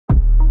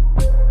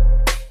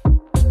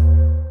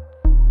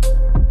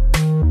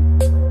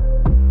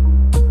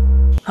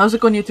How's it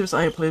going, YouTube? It's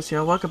ElliotPlays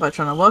here. Welcome back to the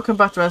channel. Welcome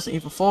back to Resident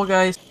Evil 4,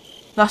 guys.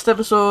 Last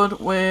episode,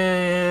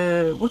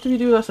 what did we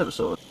do last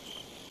episode?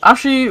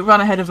 Ashley ran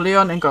ahead of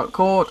Leon and got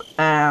caught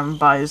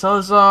by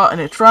Salazar in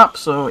a trap,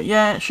 so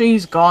yeah,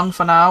 she's gone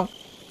for now.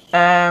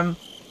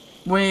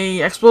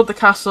 We explored the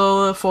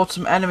castle, fought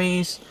some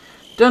enemies,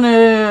 done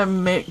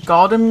a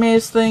garden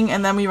maze thing,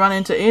 and then we ran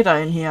into Ada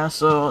in here,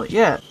 so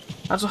yeah.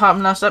 That's what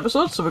happened last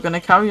episode, so we're going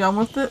to carry on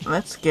with it.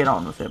 Let's get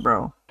on with it,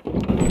 bro.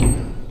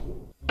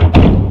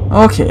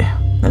 Okay.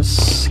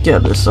 Let's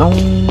get this on.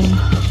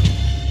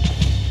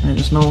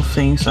 There's no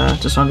things there.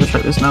 Just wanted to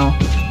check there's no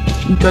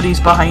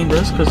goodies behind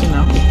us, because, you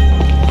know,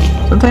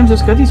 sometimes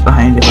there's goodies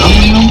behind you, bro.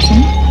 You know what I'm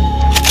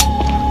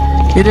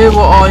saying? You do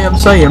what I am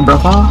saying,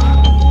 brother.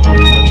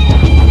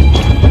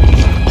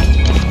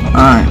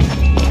 Alright.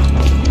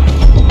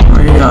 What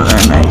do you got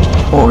there, mate?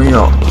 What do you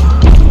got?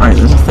 Right,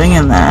 there's a thing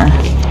in there.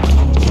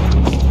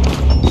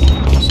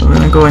 So we're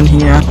gonna go in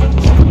here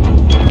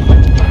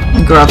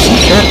and grab some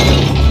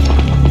shit.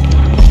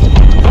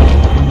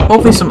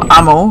 Hopefully some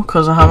ammo,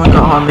 because I haven't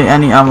got hardly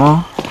any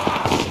ammo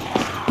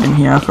in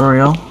here for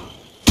real.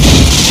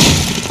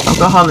 I've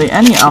got hardly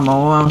any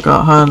ammo, I've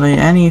got hardly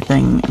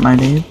anything, my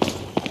dude.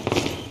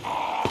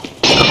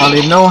 Got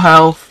hardly no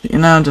health, you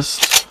know,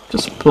 just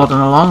plodding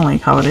along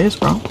like how it is,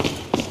 bro.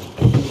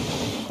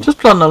 Just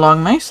plodding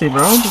along nicely,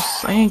 bro.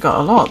 I ain't got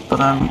a lot, but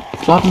I'm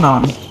plodding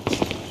on.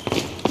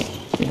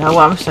 You know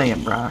what I'm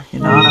saying, bro. You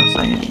know what I'm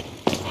saying.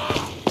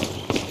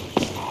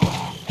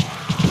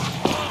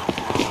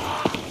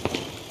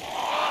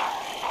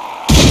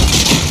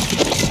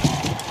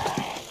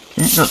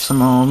 Got some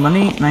more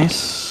money,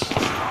 nice.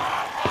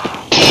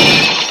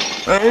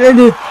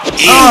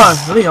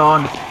 Oh,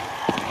 Leon!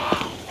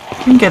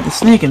 You can get the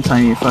snake in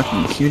time, you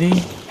fucking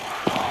cutie.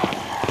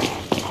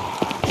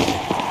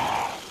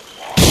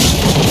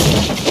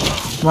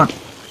 Come on.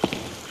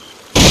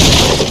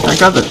 I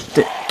got the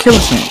kill the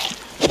snake.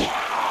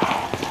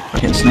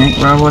 Fucking snake,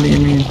 bro, what do you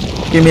mean?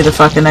 Give me the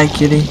fucking egg,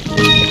 cutie.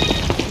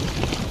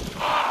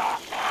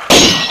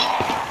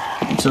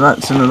 So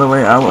that's another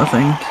way out, I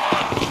think.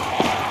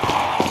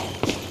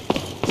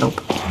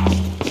 Nope.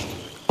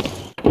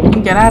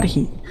 Get out of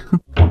here.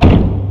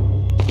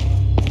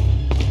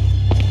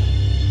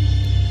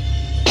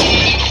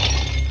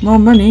 More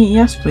money?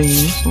 Yes,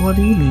 please. What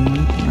do you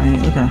mean?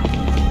 Right, okay.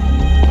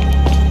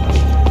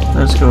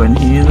 Let's go in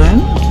here then.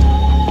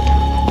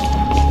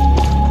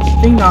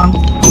 Ding dong.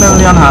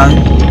 Leon high.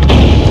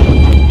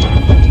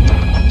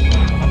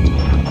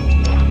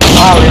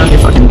 Oh, Leon, you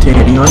fucking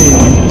titty. What do you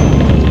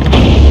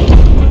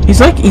mean? He's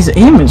like, his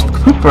aim is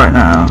quick right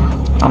now.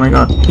 Oh my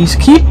god. He's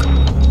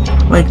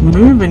like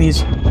moving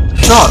his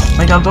shot.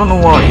 Like I don't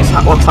know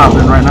what's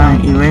happening right now.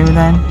 You ready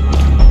then?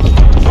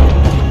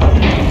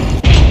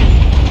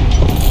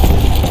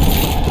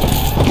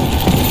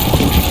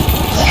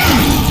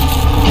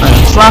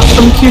 Let's slash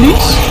some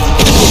cuties.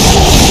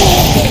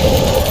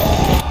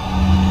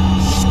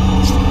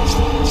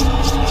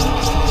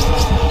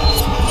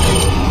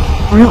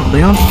 Hurry up,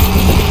 Leon.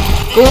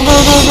 Go, go,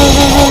 go, go,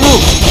 go, go, go!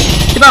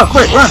 Get out,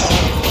 quick, run!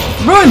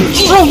 Run!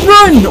 Bro,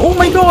 run! Oh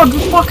my god,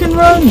 fucking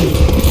run!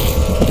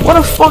 What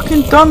a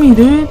fucking dummy,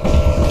 dude!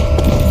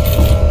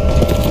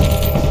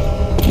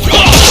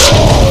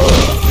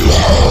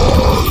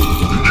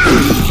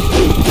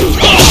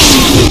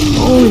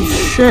 Holy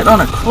shit,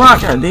 on a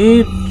cracker,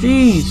 dude!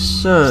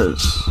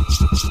 Jesus!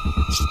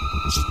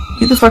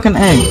 Get the fucking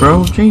egg,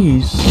 bro.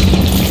 Jeez.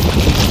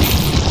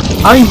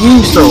 How are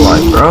you still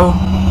alive, bro?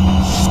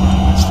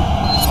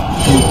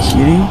 Hey,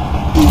 cutie.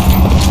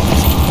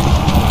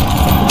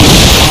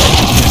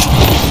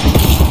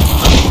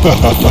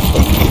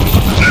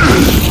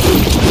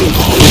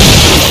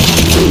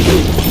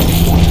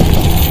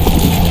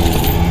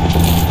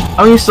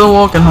 How are you still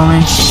walking,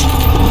 homie?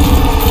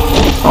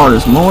 Oh,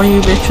 there's more of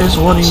you bitches?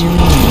 What do you mean?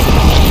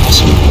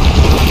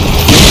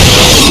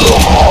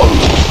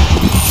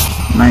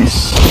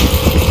 Nice.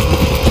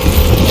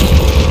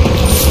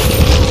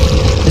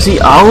 Is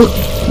he out?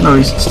 No,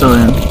 he's still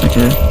in.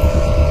 Okay.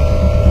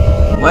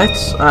 What?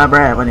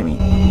 Bruh, what do you mean?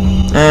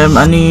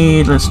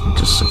 Let's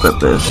just equip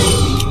this.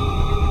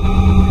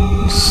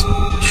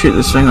 Shoot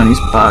this thing on his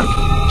back.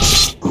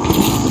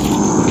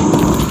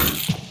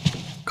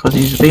 Cause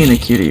he's being a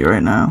cutie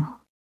right now.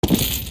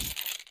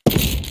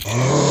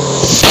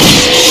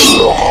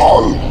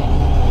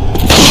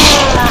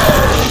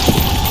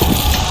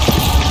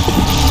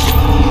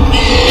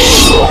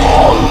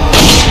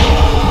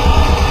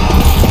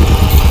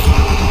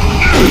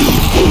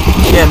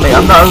 Yeah, mate,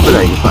 I'm not over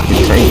there, you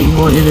fucking taking.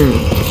 What you doing?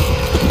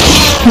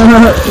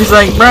 He's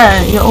like,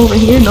 bruh, you're over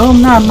here? No,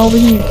 I'm not. I'm over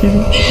here,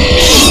 cutie.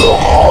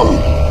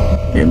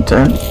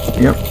 Intent.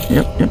 Yep.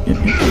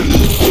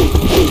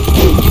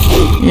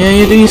 Yeah,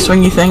 you do your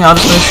swingy thing. I'm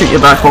just gonna shoot you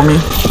back, homie.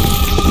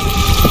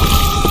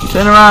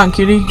 Turn around,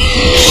 cutie.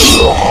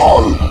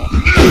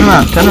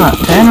 Turn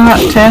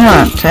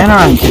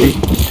around, cutie.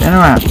 Turn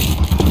around.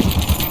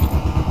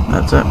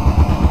 That's it.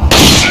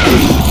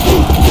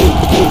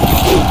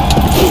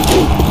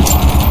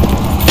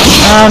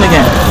 And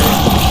again.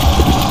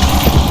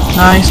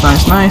 Nice,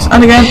 nice, nice.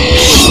 And again.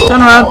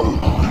 Turn around.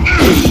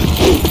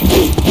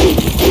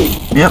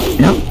 Yep,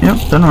 yep, yep.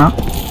 Turn around.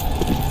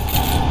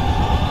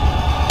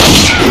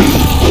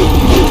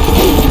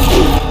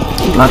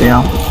 Bloody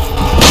hell.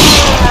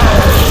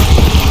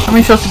 How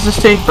many shots does this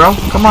take, bro?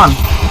 Come on.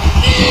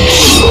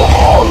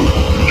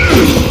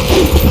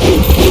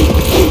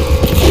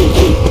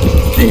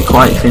 Are you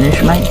quite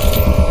finished, mate?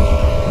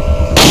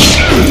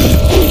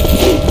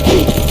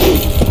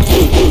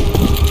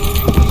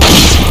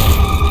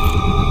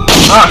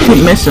 Oh, I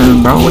keep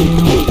missing, bro. What do you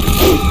mean?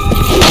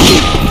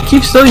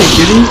 Keep still, you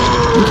cutie.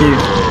 Thank you.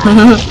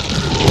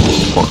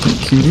 Fucking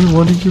cutie,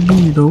 what did you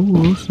mean, though?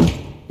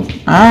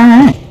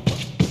 Alright.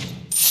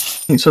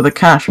 Thanks for the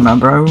cash, man,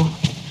 bro.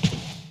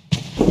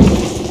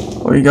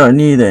 What you got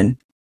new then?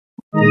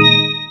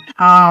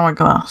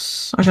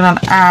 Hourglass. Look at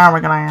an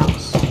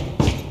hourglass.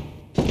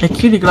 A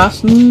cutie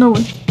glass? No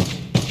way.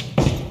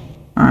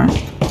 Alright.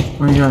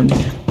 What you got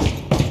new?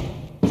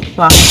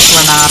 Flash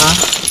granada.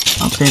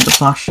 I'll take the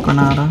flash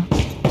granada.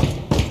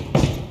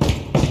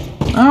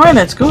 Alright,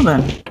 let's go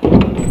then.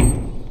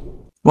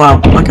 Wow,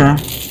 okay.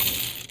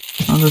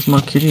 Oh, there's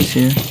more kitties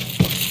here.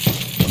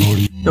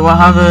 Do I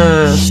have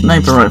a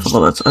sniper rifle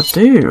bullets? I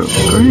do.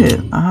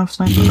 Great. I have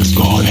sniper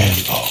rifle.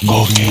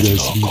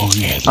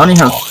 I only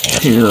have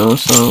 2 though,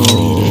 so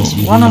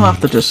one I'll have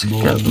to just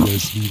get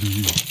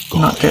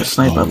not get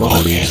sniper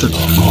bullets.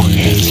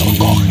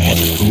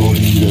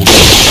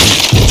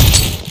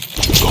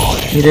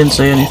 He didn't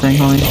say anything,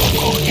 homie.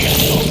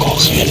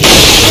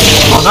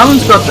 Oh, that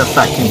one's got the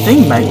fucking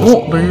thing, mate.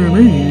 What do you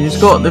mean? He's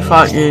got the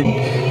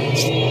fucking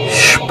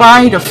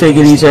spider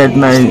figure in his head,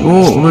 mate.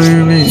 What do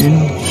you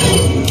mean?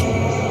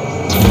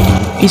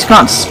 He's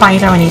got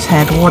spider in his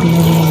head, what do you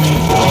mean?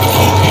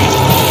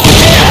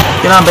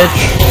 Get on, bitch.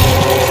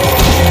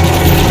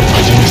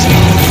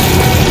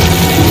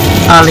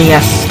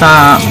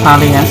 Polyester,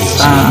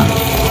 polyester.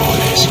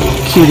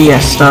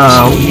 Cutiester,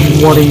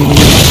 what do you mean?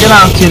 Get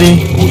on, cutie.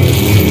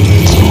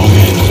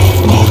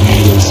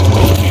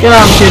 Get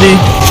on, cutie.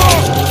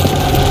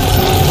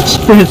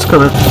 It's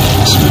coming.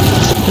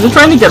 Is it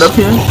trying to get up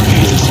here?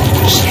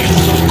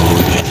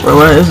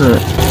 Where is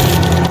it?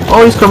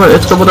 Oh, he's coming,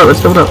 it's coming up,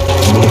 it's coming up.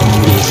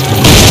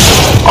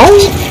 Oh!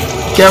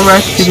 Get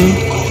wrecked, cutie.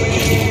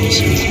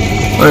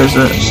 Where is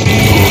it?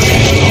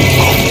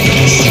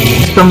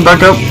 It's coming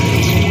back up.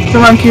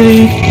 Come on,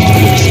 cutie.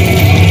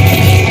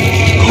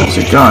 Where's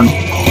it gone?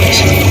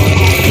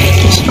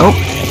 Nope.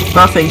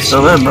 That thing's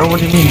still there, bro. What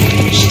do you mean?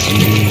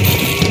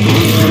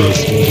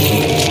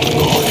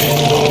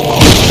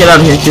 Get out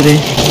of here, cutie.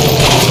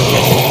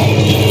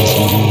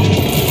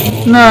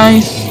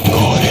 Nice.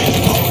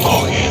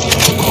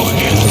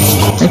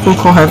 Hey,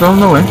 cool head low,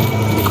 no way.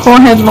 Core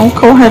head low,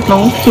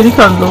 cutie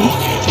head low.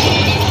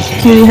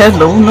 Cutie head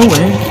low, no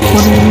way.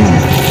 What do you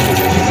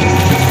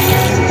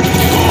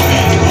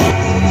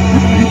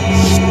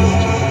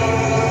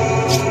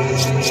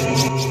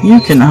mean? You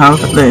can have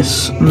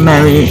this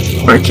Merry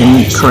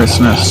freaking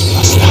Christmas.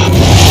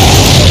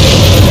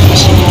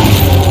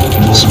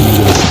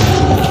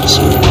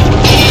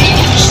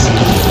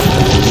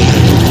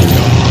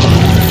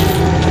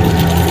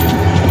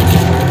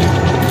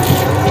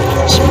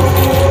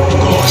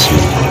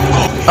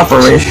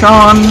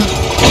 Operation.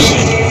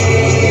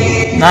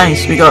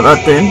 Nice, we got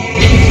that then.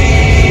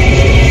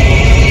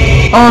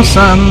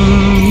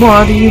 Awesome.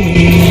 What do you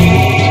mean?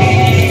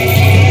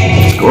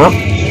 Let's go up.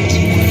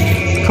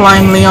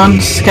 Climb,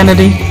 Leon.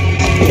 Skennedy.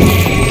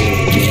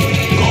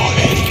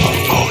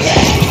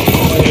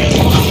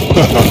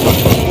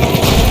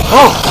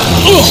 Oh!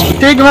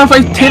 Take him off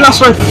like Taylor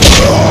Swift.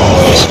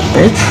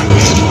 Bitch.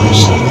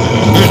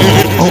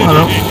 Oh,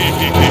 hello.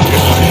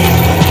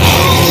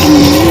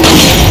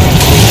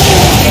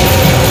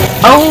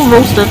 Oh,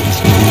 roasted.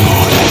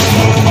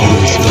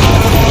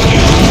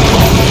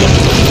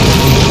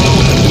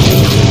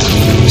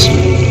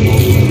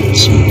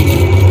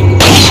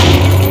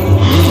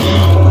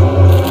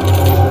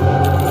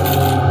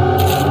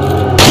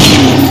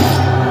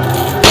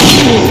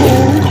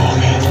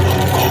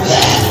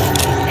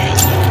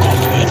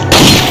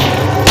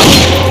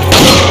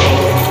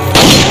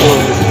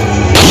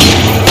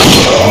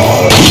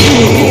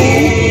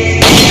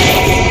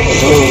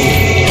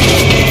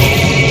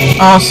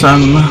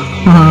 Awesome.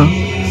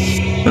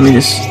 Let me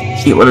just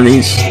eat one of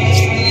these.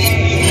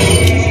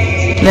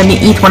 Let me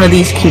eat one of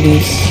these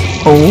cuties.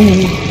 Oh,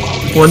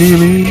 what do you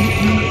mean?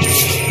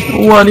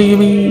 What do you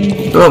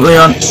mean? Go up,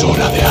 Leon.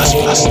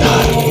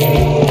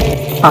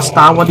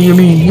 Pasta, what do you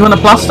mean? You want a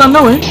plaster?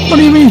 No way. What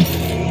do you mean?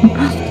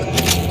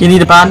 You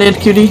need a band-aid,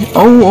 cutie?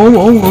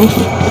 Oh.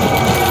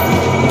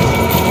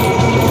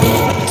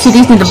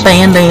 Cuties need a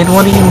band-aid,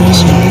 what do you mean?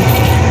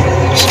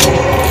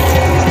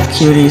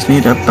 Cuties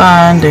need a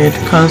band-aid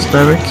cause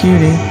they're a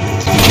cutie.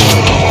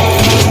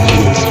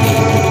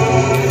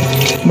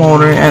 More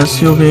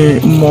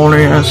SUV, more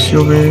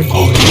SUV.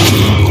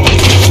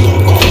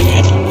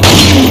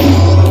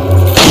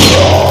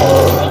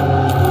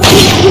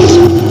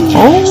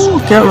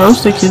 Oh, get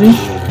roasted, kitty.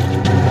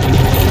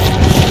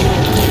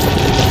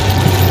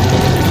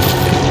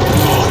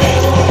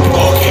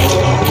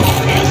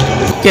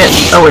 Get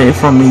away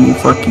from me, you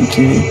fucking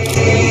kitty.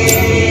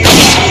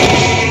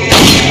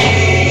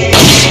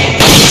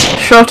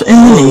 Shot in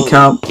the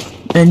kneecap,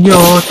 and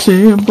you're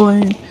to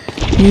blame.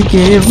 You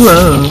give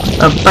love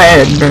a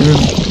bad name.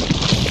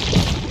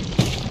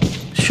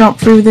 Shot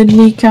through the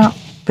kneecap,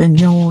 and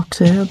you're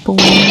to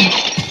blame.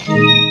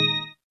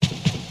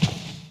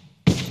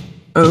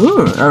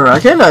 Oh, a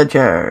rocket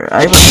launcher.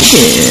 I will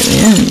take it.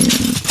 Yeah.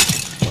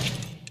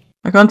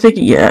 I can't take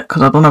it yet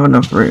because I don't have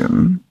enough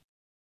room.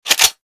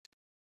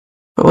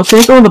 But we'll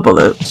take all the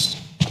bullets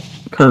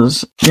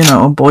because, you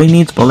know, boy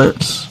needs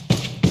bullets.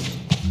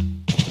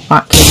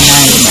 Fucking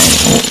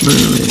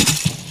mate.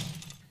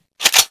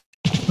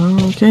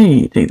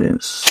 Okay, take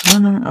this.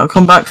 I'll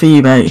come back for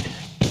you, mate.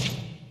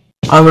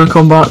 I will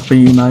come back for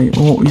you, mate.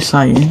 What are you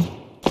saying?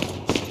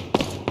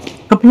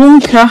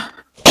 Kabloonka!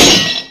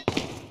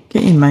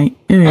 Get in, mate.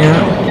 Here we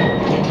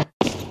go.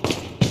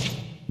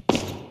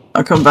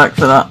 I'll come back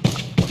for that.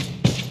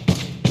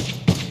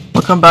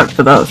 I'll come back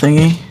for that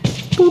thingy.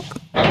 Boop.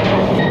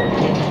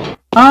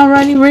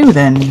 Alrighty, Roo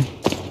then.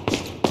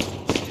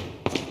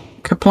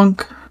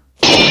 Kaplunk.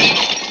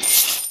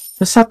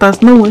 The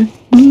Sata's nowhere.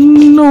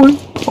 Nowhere.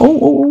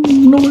 Oh,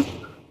 nowhere.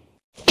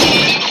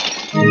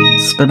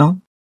 Spin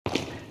on.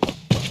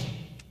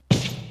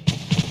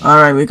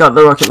 Alright, we got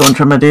the rocket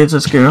launcher, my dudes.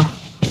 Let's go.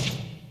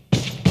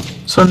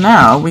 So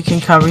now we can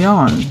carry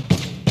on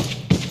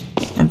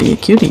and be a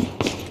cutie.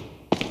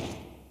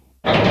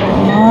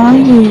 Oh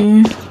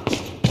yeah.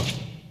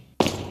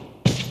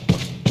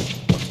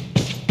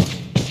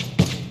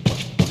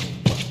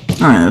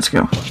 Alright, let's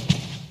go.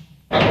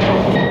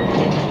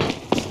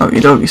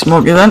 Okie dokie,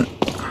 smoky then.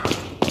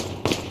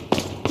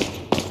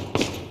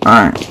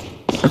 Alright,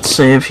 let's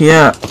save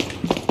here.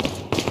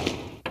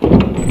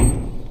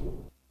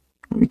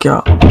 What we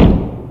got?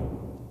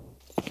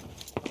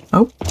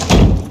 Oh.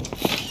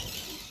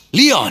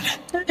 Leon!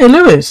 Hey,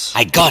 Lewis!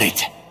 I got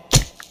it!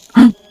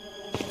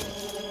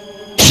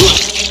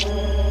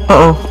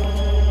 Uh-oh.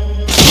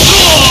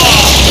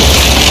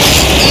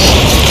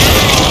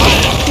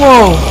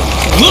 Whoa!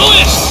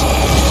 Lewis!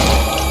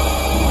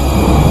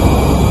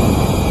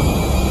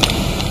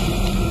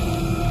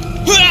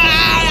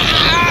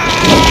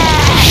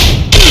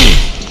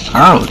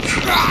 Ouch.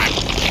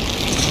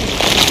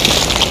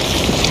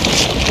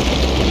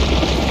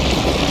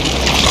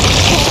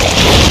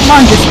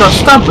 Mine just got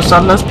stabbed with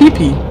Sadler's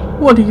pee-pee.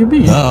 What do you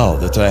mean? Now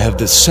that I have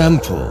the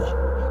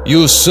sample,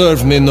 you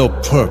serve me no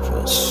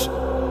purpose.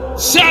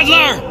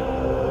 Sadler!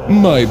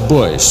 My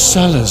boy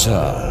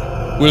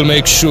Salazar will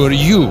make sure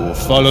you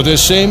follow the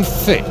same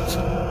fate.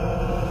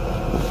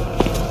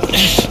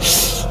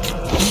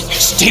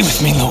 Stay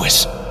with me,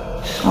 Lewis.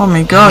 Oh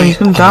my god, he's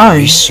gonna die. I'm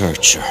a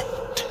researcher,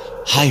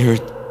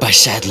 hired by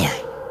Sadler.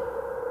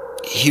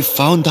 He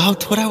found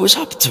out what I was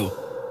up to.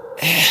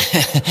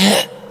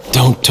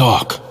 Don't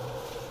talk.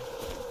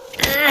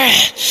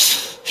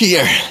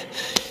 Here.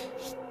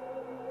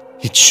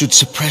 It should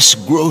suppress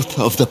growth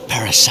of the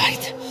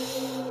parasite.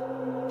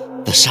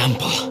 The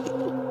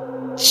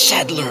sample.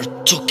 Sadler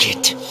took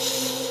it.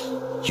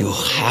 You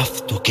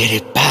have to get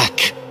it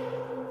back.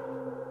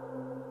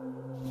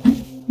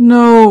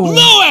 No.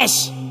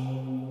 Lewis!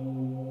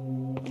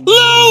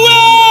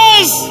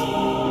 Lewis!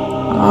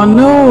 Oh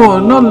no,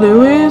 not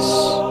Lewis.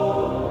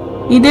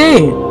 He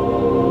did.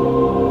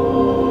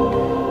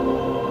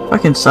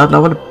 Fucking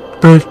Sadler, what a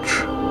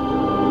bitch.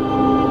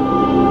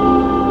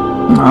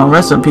 Oh,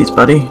 rest in peace,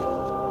 buddy.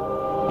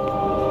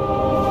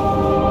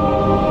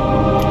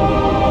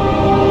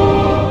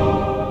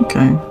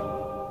 Okay.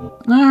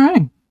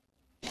 Alright.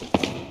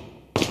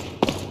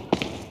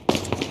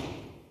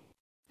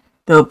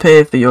 They'll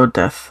pay for your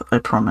death, I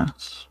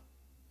promise.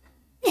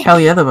 Hell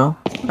yeah, they will.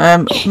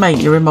 Mate,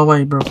 you're in my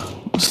way, bro.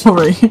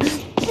 Sorry.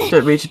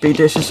 Don't mean to be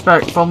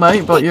disrespectful,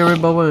 mate, but you're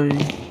in my way.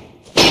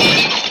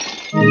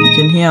 I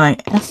can hear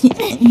like...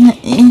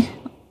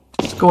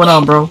 What's going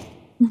on, bro?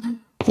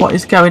 What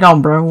is going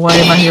on, bro? Why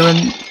am I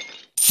hearing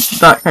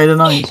that kind of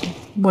noise?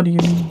 What do you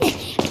mean?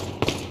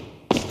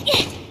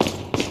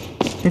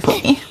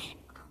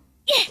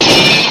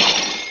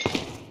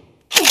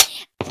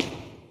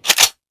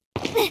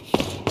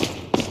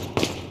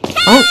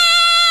 Oh!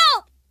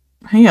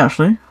 Hey,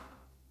 Ashley.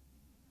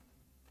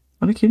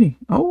 What a kitty.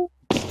 Oh!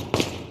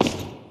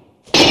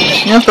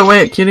 You have to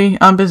wait, kitty.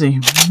 I'm busy.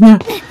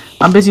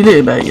 I'm busy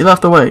little bit. You'll have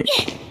to wait.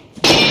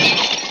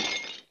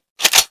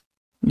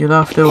 You'll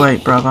have to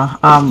wait, brother.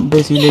 I'm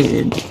busy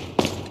looting.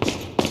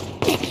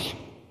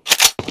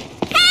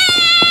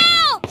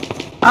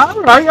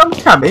 Alright, I'm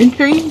coming.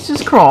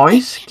 Jesus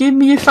Christ. Give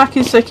me a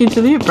fucking second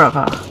to loot,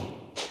 brother.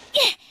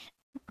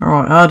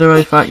 Alright, how do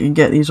I fucking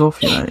get these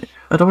off you, mate?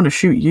 I don't want to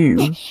shoot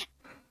you.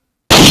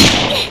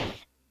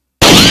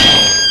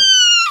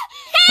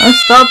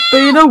 Stop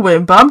being a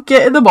wimp. I'm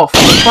getting them off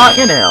you,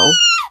 fucking hell.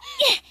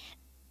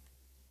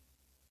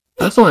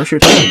 I just want to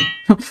shoot him.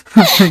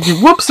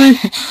 Whoopsie!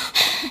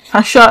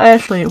 I shot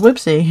Ashley.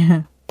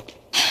 Whoopsie.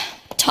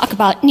 Talk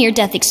about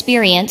near-death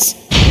experience.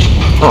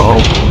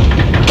 Uh-oh.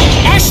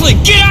 Ashley,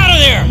 get out of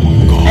there!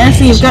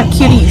 Ashley, you've got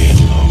kitties.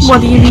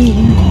 What do you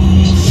mean?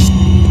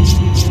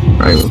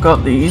 Right, we've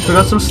got these. We've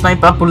got some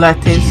sniper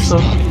bullets, so...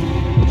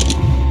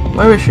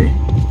 Where is she?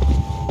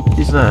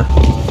 She's there.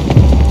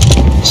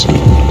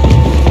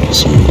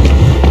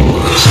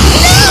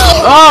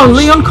 Oh,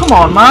 Leon, come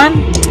on, man!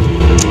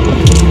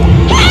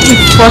 You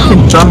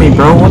fucking dummy,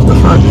 bro. What the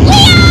fuck?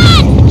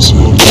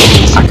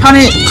 I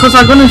can't, cause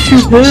I'm gonna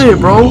shoot her,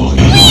 bro.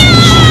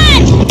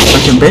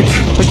 Fucking bitch.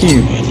 Fuck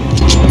you.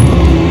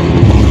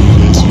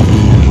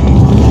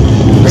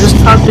 I just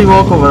casually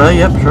walk over there.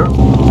 Yep, sure.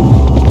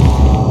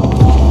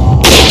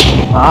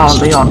 Oh,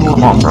 Leon,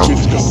 come on, bro.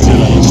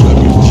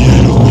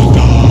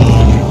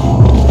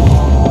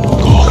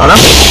 Got him.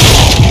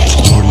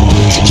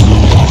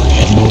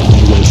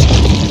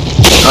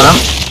 Got him.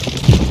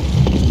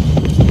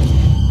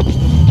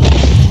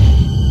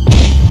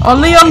 Oh,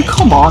 Leon,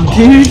 come on,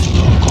 dude.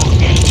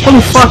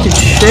 Holy fucking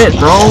shit,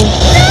 bro.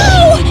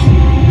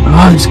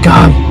 Oh, this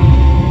guy.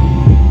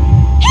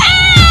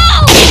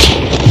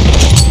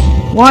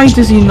 Why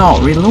does he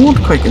not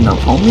reload quick enough,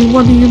 homie?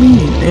 What do you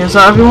mean? Is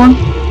that everyone?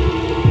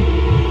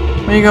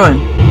 Where you going?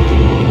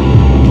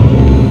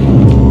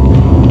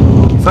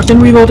 Fucking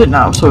reload it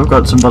now, so we've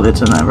got some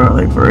bullets in there, bro,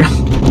 like for real.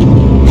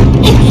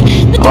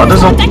 Oh,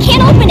 there's I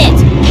can't open it!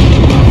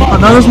 Oh,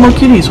 no, there's more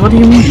kitties, what do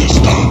you mean?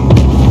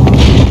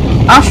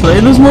 Ashley,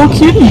 there's more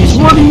kitties,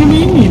 what do you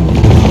mean?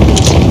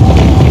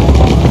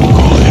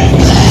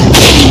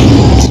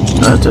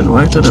 That didn't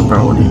work, did it,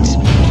 bro? What do you mean?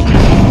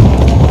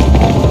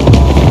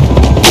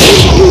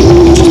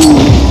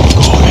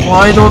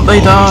 Why don't they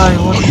die?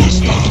 What do you mean?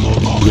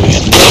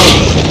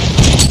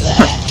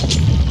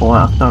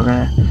 Wow,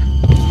 okay.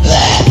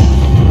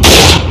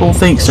 Cool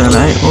thinks so,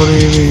 mate. What do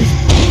you mean?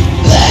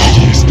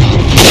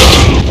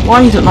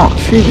 Why is it not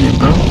shooting it,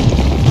 bro?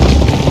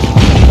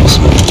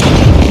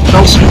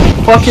 No,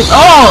 fucking.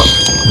 Oh!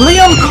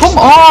 Leon, come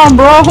on,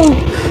 bro!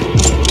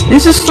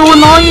 This is so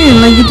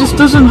annoying, like, he just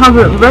doesn't have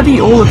it ready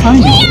all the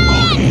time.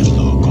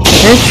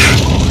 Bitch!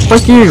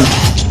 Fuck you!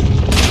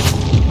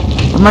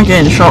 Where am I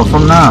getting shot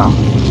from now?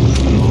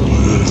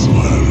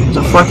 There's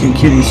a fucking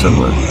cutie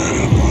somewhere.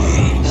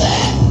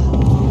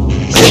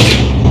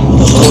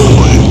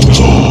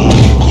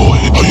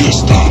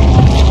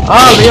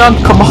 Oh, Leon,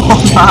 come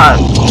on, man!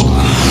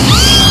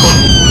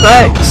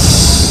 Thanks!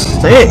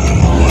 Sick!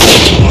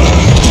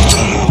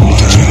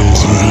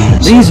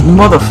 These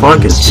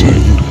motherfuckers,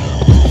 dude.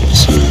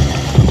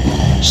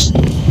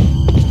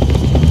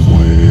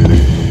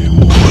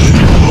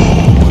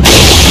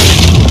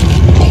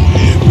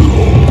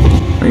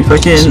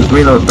 Fucking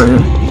reload, bro.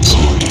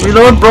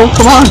 Reload, bro,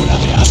 come on!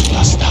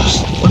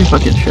 Holy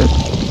fucking shit.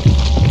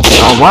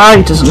 Oh,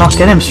 why does it not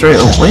get him straight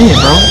away,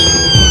 bro?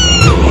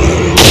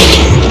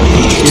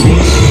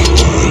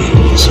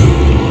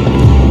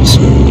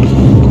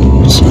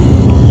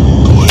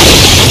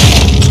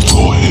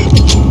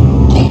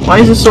 Why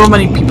is there so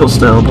many people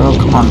still, bro?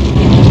 Come on.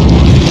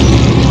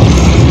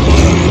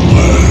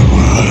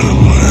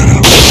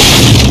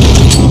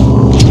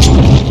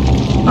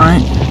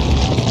 Alright.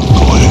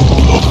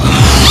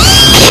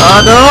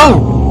 Oh no!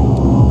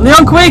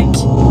 Leon, quick!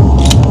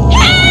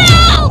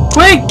 Help!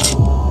 Quick!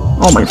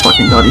 Oh my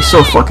fucking god, he's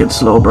so fucking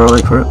slow, bro.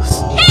 Like for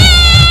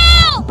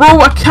Help!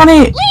 Bro, I can't!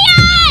 Leon!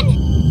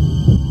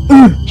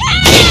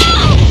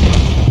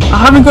 I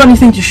haven't got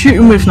anything to shoot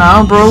him with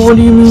now, bro. What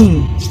do you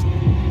mean?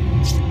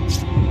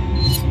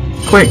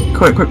 Quick,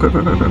 quick, quick, quick,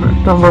 quick, quick, quick,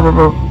 quick. Don't,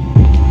 bro.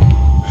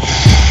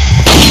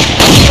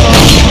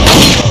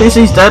 Please,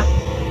 he's dead.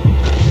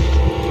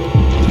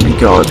 Oh my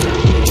god.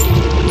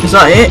 Is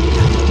that it?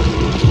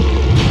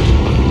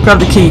 Grab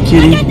the key,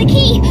 cutie. I got the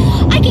key!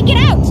 I can get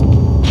out!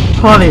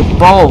 Holy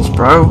balls,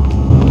 bro.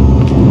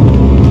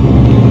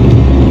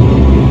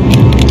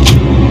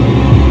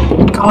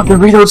 God, the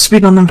reload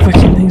speed on them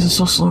fucking things is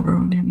so slow, bro.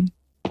 What do you mean?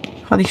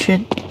 Holy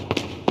shit.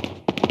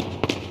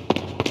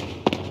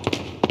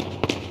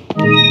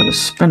 Got a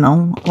spin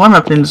on. Why am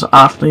I playing as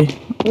Ashley?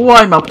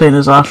 Why am I playing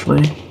as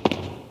Ashley?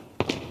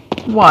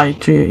 Why,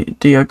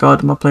 dear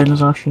God, am I playing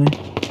as Ashley?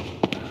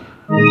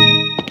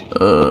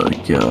 Oh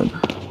god.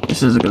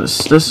 This is gonna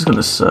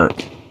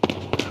suck.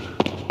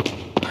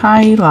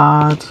 Hi,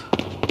 lad.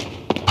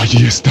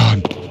 Allí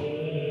están.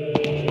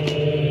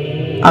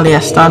 Ali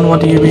Estan, what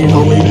do you mean,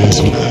 homie?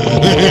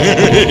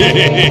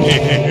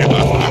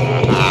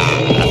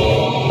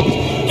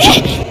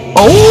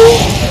 Oh!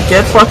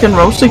 Get fucking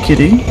roasted,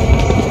 kitty.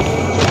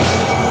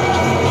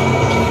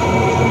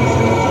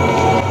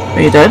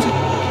 Are you dead?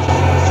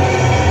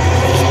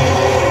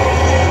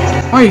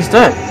 Oh, he's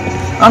dead.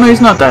 Oh no,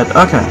 he's not dead.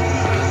 Okay.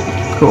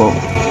 Cool.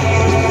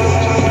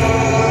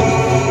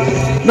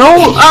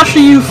 No,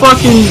 Ashley, you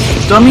fucking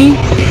dummy!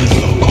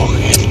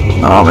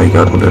 Oh my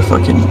god, what a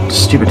fucking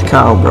stupid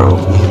cow, bro.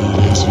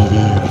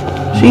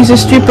 She's a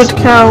stupid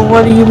cow,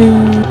 what do you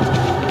mean?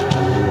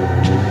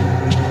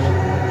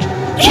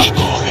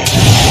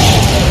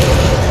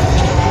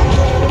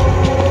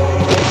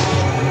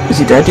 Is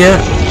he dead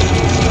yet?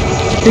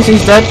 Is he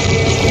dead? I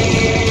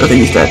think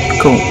he's dead.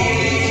 Cool.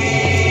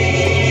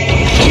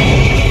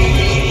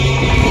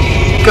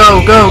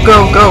 Go, go,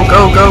 go, go,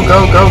 go, go,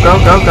 go, go, go,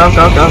 go, go,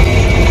 go, go.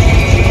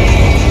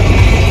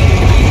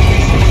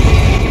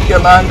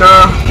 Commander!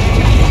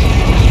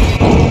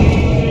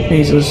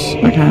 Jesus,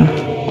 okay.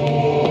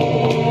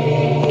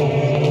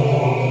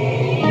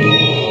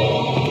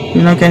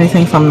 You like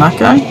anything from that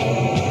guy?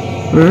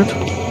 Rude.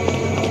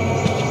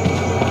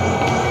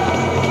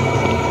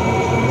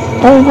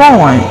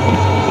 Alright.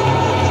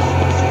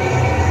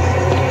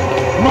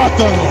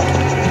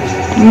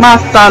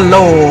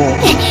 Mátalo!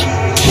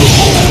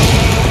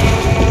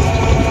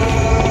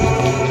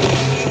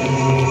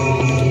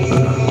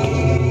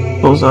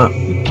 What was that?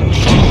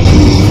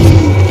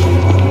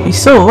 He's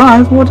still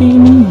alive? What do you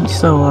mean he's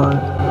still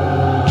alive?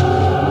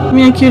 Come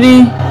here,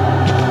 cutie.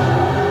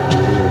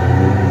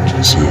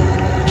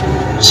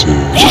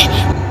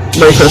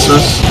 Merry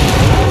Christmas.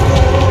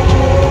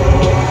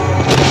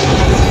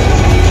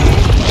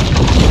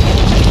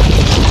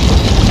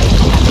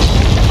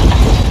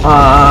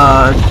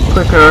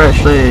 Quicker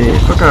actually.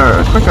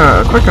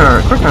 Quicker.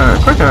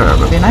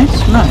 Would be nice?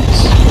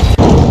 Nice.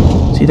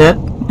 Is he dead?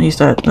 He's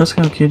dead. Let's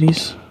go,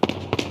 cuties.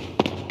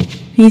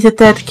 He's a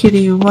dead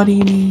kitty, what do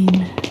you mean?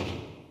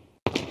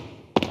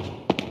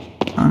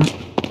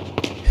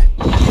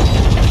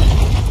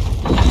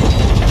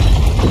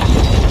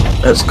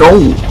 Let's go!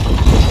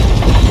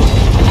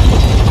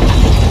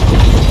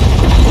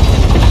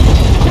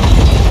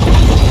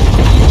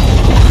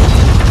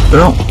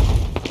 Well,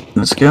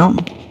 let's go.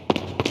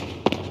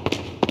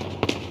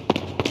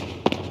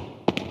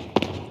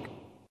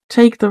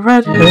 Take the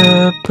red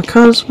hair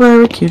because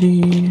we're a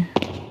cutie.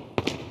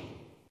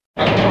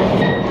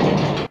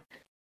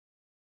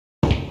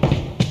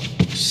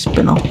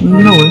 Spinner.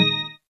 No.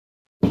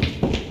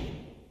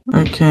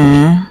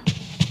 Okay.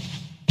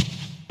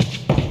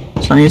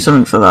 So I need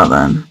something for that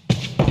then.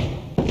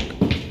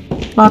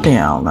 Bloody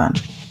hell then.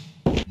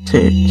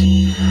 Tick.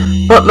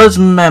 Butler's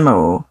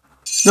memo.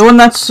 The one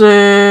that's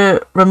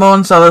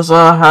Ramon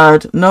Salazar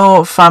had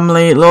no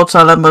family. Lord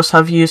Salazar must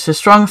have used his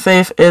strong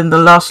faith in the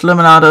Los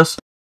Illuminados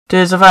to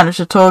his advantage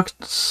to talk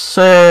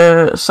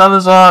Sir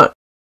Salazar,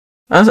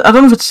 I don't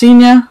know if it's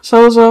Senior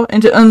Salazar,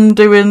 into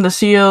undoing the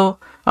seal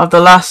of the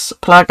Las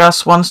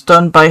Plagas once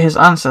done by his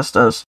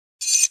ancestors.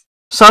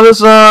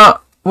 Salazar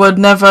would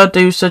never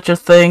do such a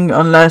thing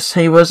unless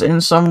he was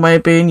in some way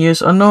being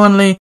used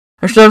unknowingly.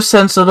 I should have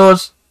sensed the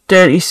Lord's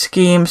dirty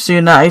scheme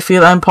sooner. I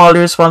feel I'm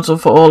partly responsible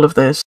for all of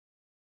this.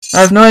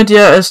 I have no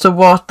idea as to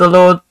what the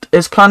Lord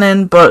is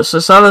planning, but Sir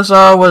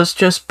Salazar was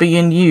just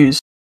being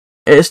used.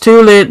 It is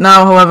too late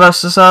now, however.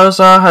 Sir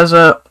Salazar has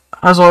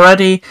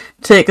already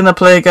taken the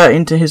Plaga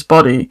into his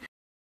body.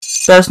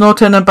 There's no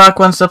turning back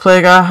once the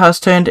Plaga has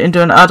turned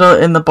into an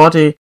adult in the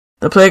body.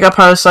 The Plaga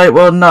parasite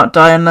will not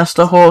die unless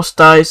the horse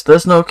dies.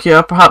 There's no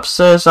cure. Perhaps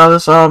Sir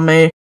Salazar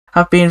may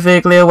have been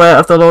vaguely aware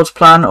of the Lord's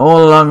plan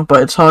all along,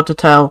 but it's hard to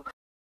tell.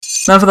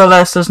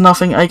 Nevertheless, there's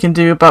nothing I can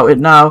do about it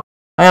now.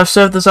 I have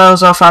served the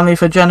Salazar family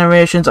for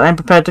generations. I am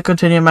prepared to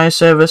continue my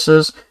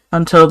services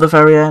until the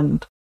very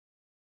end.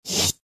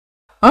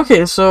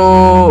 Okay,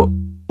 so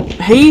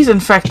he's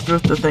infected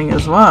with the thing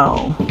as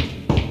well.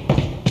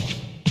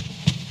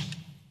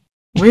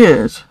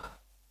 Weird.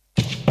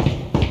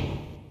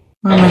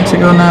 Where am I meant to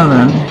go now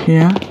then?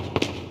 Here?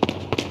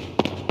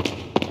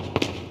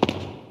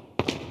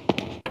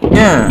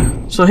 Yeah,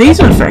 so he's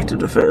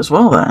infected with it as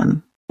well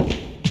then.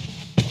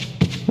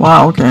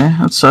 Wow, okay,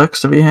 that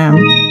sucks to be him.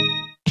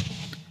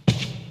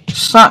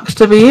 Sucks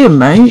to be him,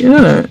 mate,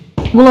 isn't it?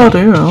 Well, I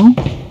do.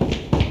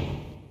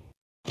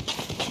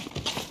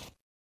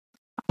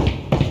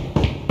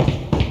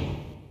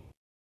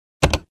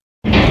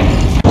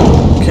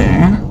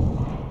 Okay.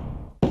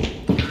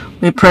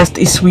 We pressed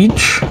a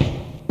switch.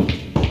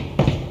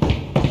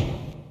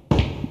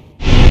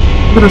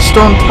 Got a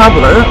stone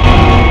tablet.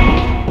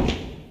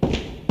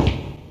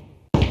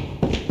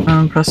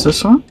 And press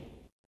this one.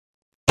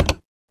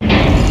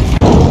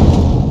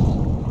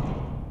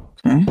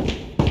 Okay.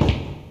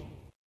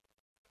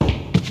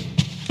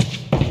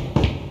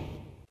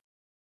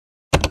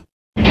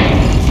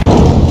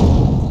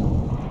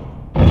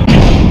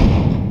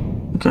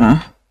 Okay.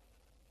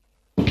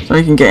 So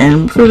we can get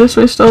in through this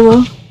way still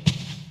though?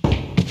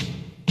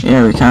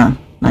 Yeah, we can.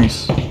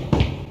 Nice.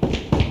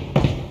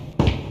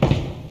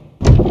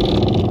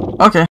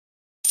 Okay.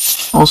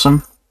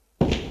 Awesome.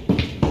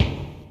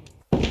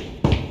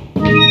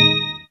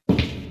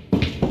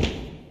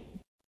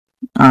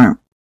 Alright.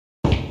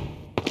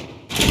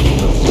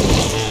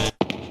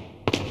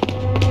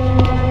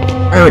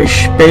 Oh, it's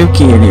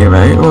spooky in here,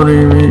 right? What do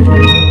you mean?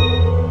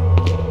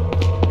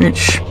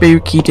 It's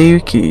spooky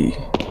dooky.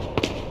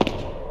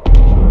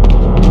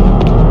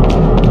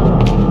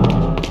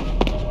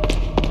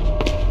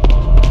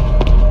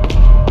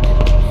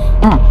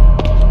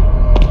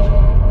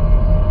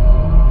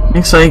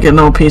 Looks like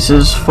no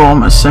pieces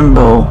form a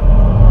symbol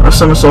of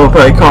some sort,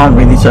 but I can't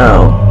really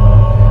tell.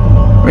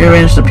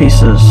 Rearrange the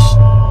pieces.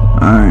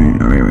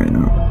 Alright,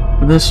 rearrange.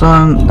 This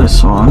one,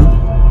 this one.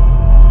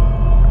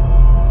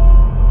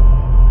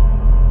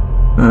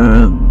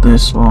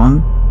 This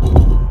one.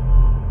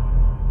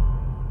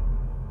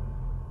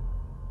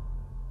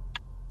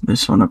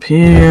 This one up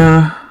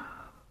here.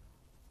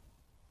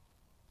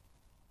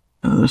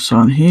 This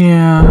one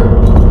here.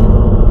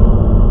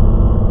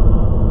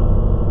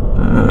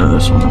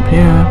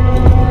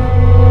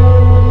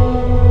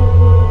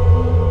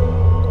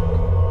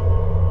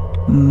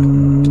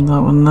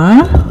 That one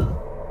there.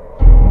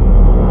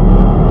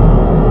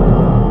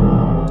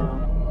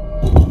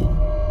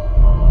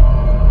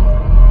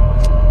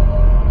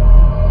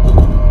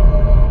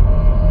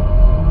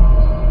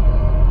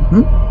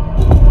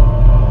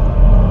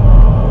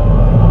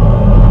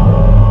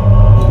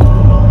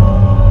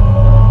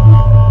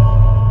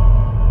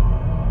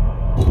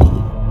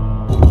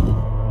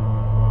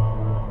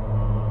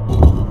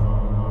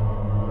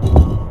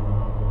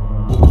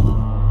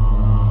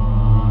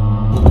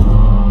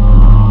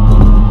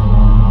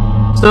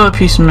 Still a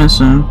piece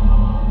missing.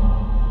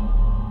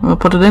 We'll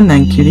put it in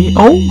then, kitty.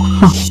 Oh!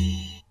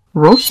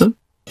 Roasted.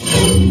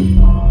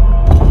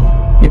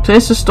 You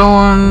place the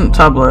stone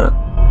tablet.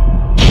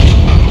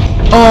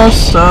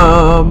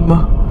 Awesome!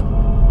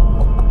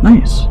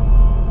 Nice.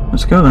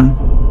 Let's go then.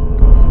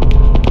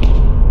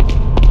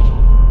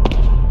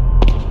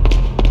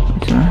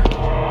 Okay.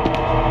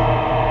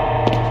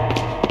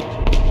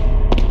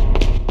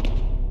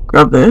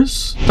 Grab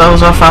this. That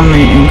was our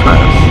family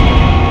inquest.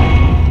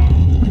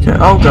 Okay,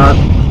 oh god.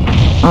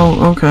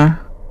 Oh, okay.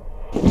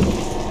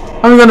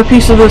 Oh, we got a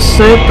piece of this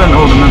serpent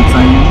ornament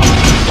thing.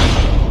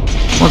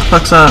 What the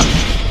fuck's that?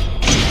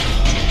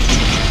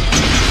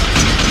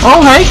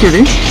 Oh, hey,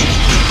 cutie.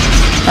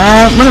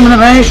 Wait a minute,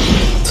 mate.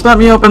 Just let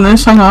me open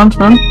this. Hang on,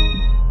 son.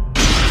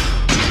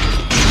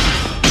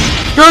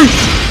 Go!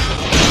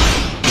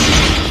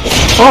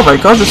 Oh my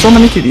god, there's so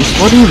many cuties.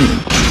 What do you mean?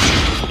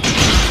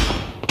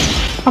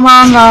 Come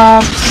on,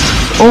 lads.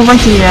 Over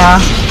here.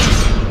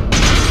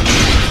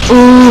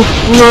 Ooh,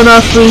 run,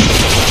 Ashley.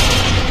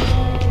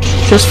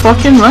 Just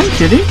fucking run,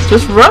 kitty.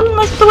 Just run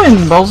like the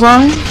wind,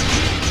 bullseye.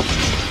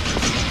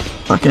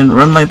 Fucking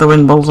run like the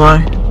wind,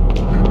 bullseye.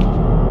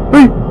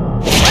 Wait,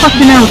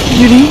 fucking hell,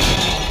 cutie.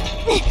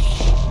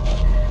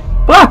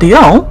 Bloody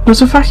hell,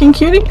 there's a fucking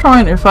cutie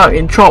trying to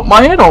fucking chop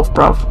my head off,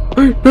 bruv.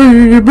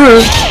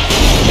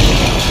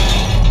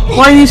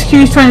 Why are these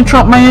cuties trying to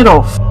chop my head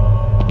off?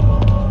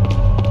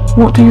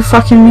 What do you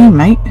fucking mean,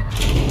 mate?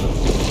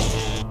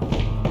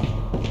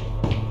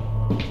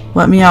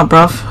 Let me out,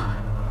 bruv.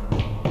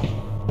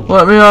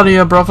 Let me out of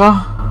here,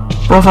 brother.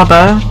 Brother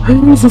bear.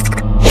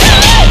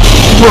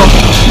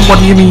 What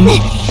do you mean?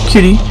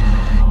 Cutie.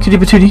 Cutie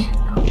patootie.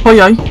 Oh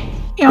yay.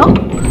 Yeah.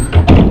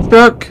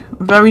 Shook.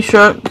 Very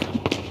shook.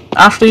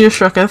 Ashley is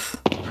shooketh.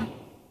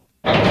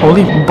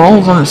 Holy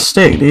balls on a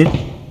stick, dude.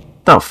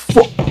 The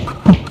fuck?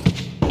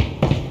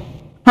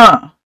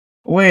 Huh.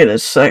 Wait a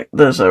sec.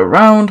 There's a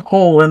round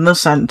hole in the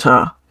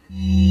center.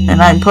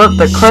 And I put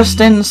the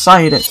crest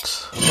inside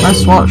it.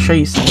 That's what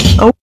she said.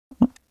 Oh.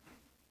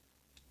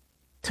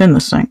 Turn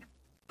this thing.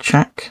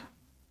 Check.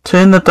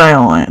 Turn the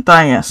dial.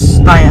 Yes.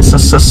 Yes.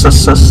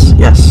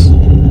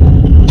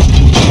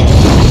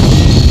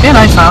 And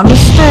I found a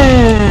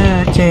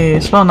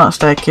staircase. Well, not a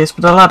staircase,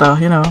 but a ladder,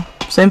 you know.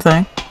 Same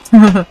thing.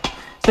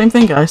 Same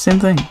thing, guys. Same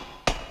thing.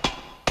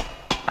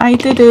 I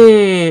did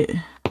it.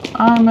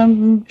 I'm a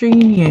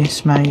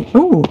genius, mate.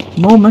 Ooh,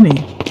 more money.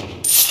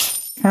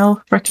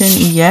 Hell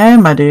frickin' yeah,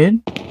 my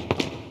dude.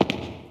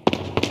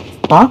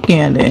 Fuck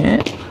yeah,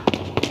 dude.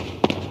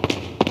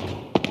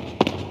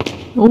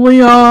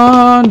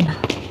 Leon!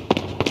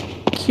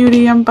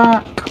 Cutie, I'm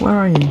back. Where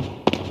are you?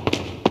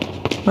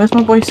 Where's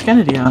my boy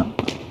Skennedy at?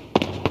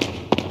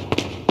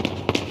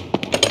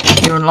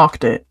 You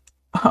unlocked it.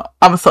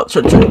 I'm such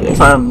a jerk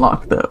if I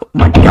unlocked it. Oh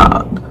my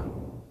god.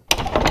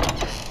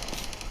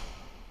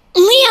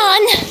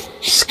 Leon!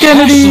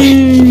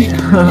 Skennedy!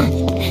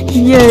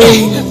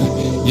 Yay!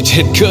 You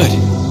did good.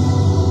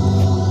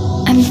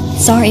 I'm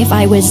sorry if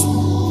I was...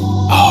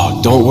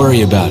 Oh, don't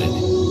worry about it.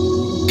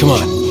 Come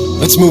on,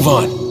 let's move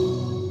on.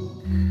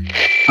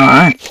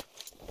 Alright.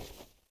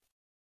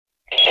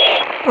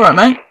 Alright,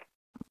 mate.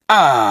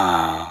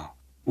 Oh,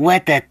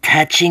 what a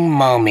touching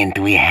moment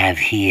we have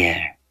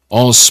here.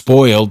 All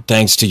spoiled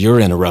thanks to your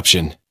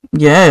interruption.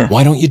 Yeah.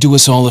 Why don't you do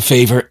us all a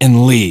favor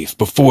and leave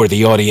before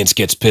the audience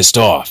gets pissed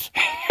off?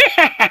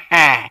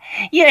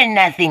 You're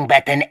nothing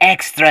but an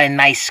extra in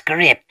my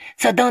script,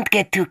 so don't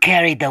get too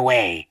carried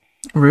away.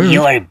 Rude.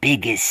 Your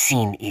biggest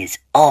scene is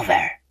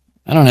over.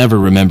 I don't ever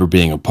remember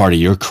being a part of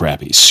your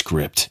crappy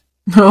script.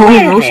 Oh,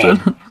 Well roasted.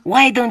 then,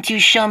 why don't you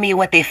show me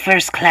what a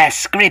first-class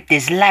script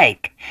is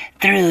like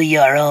through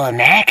your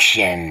own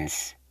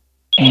actions?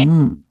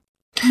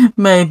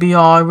 Maybe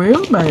I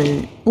will,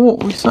 mate.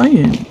 What are we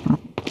saying?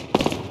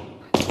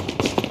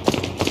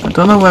 I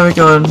don't know where we're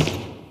going.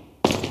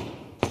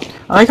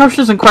 I like how she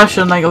doesn't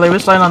question, like,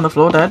 Lewis lying on the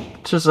floor dead.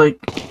 She's like,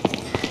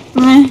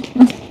 meh.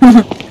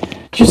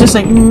 She's just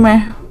like,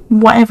 meh.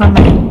 Whatever,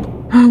 mate.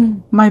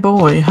 My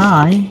boy,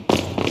 hi.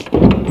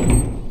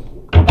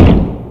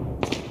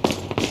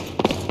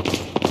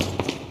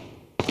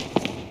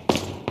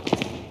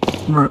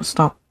 Right,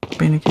 stop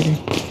being a kitty.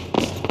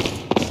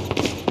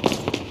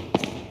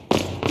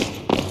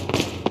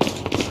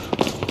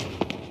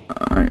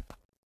 Alright.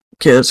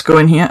 Okay, let's go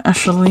in here.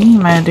 Ashley,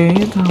 my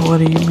dude, what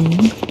do you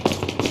mean?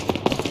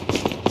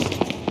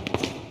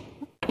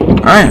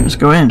 Alright, let's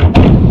go in.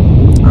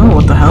 Oh,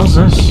 what the hell's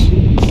this?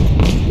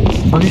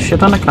 Holy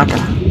shit on a cracker.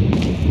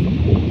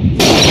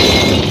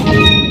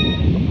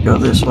 Got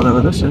this,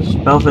 whatever this is.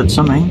 Velvet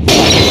something.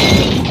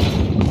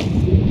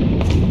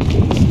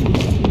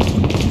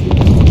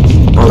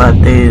 All that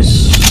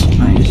is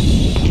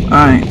nice.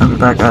 Alright, I'll be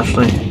back,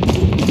 Ashley.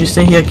 You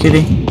stay here,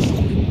 kitty.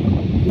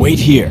 Wait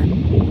here.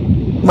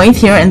 Wait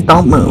here and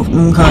don't move.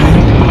 Okay.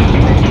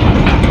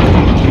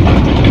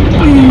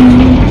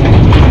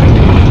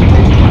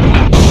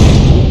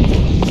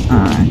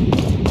 Alright.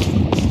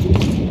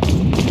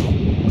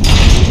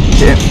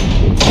 Yeah.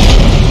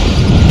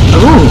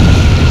 Ooh!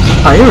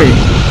 Fiery.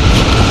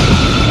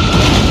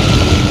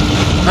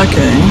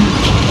 Okay.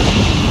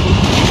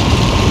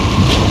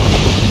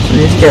 So we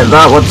need to get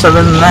that, whatever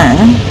in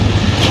there.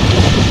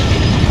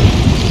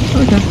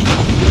 Okay.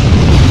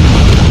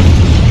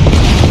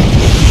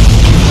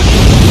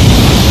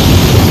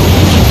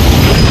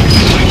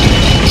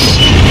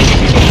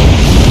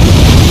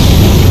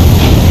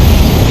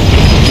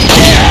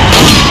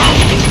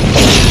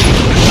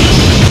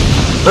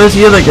 Where's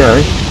the other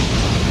guy?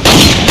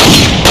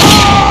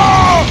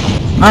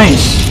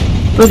 Nice!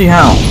 Bloody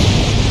hell.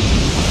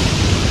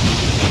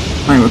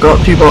 Right, we've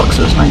got 2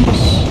 boxes,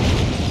 nice.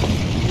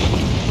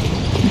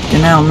 Okay,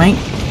 now, mate.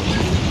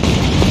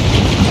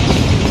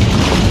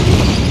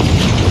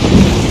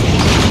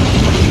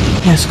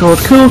 Yes, gold.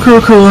 Cool,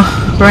 cool, cool.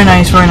 Very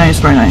nice, very nice,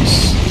 very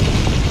nice.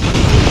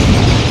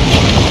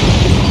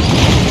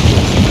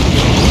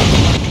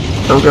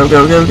 Go, go,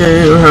 go, go,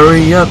 go.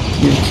 Hurry up,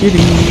 you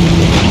kitty.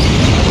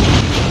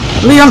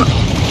 Leon!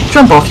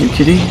 Jump off, you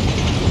kitty.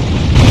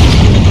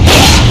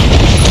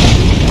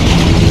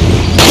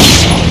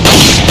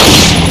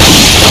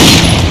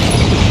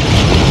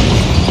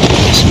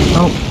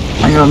 Oh,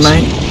 hang on,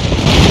 mate.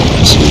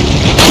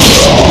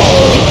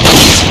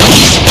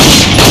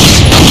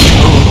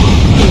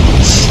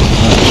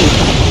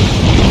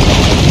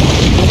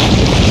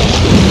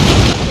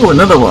 Oh,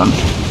 another one.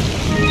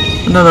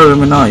 Another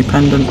Illuminati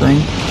pendant thing.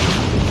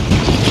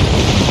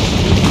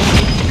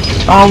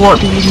 Oh, what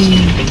do you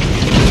mean?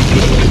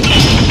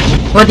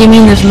 What do you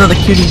mean there's another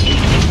cutie?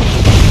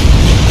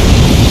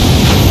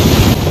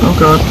 Oh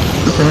god,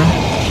 okay.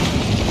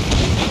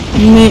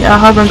 Mate, I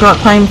haven't got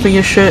time for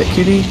your shit,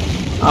 cutie.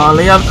 Oh,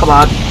 Leon, come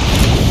on.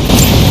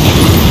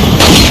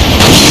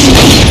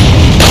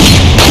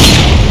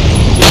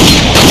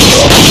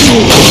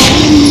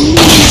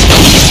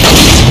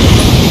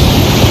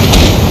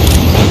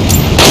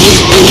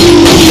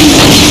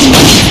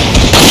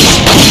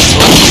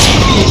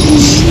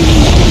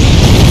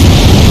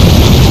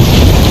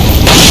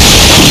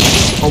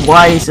 Oh,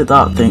 why is it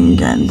that thing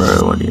again,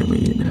 bro? What do you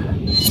mean?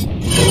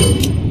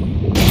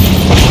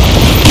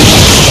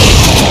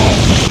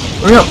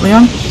 Hurry up,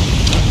 Leon.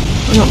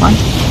 Hurry up, man.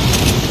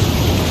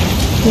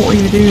 What are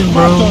you doing,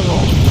 bro?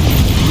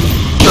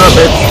 Shut up,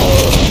 bitch.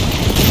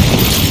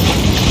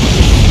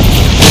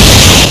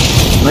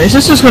 Like, is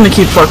this just gonna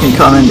keep fucking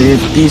coming, dude?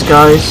 These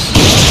guys.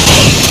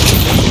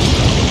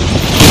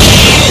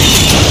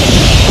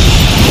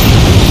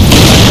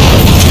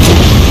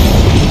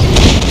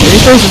 Yeah,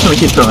 these guys just gonna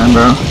keep coming,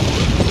 bro.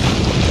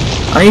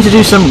 I need to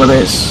do something with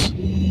this.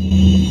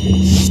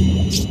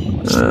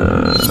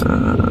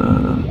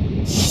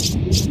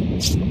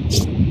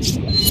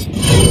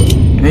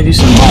 Can I do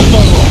something with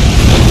this?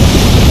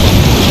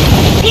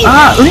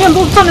 Ah, Leon,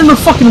 don't stand in the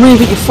fucking way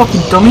of it, you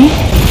fucking dummy!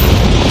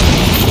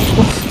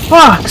 For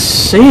fuck's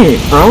sake,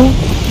 bro!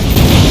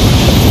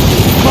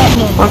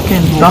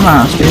 Fucking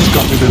dumbass, dude.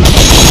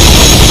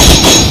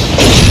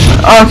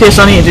 Oh, okay,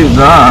 so I need to do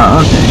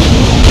that, okay.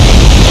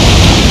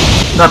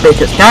 That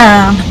bitch is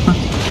gone!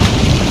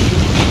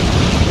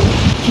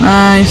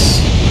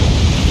 Nice.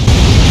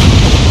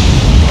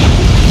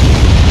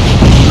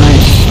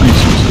 Nice,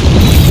 nice,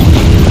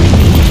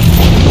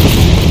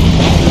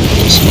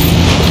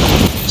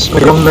 nice.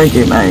 We're gonna make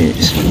it, mate.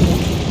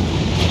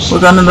 We're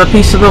going to the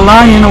piece of the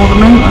lion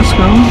ornament, let's go.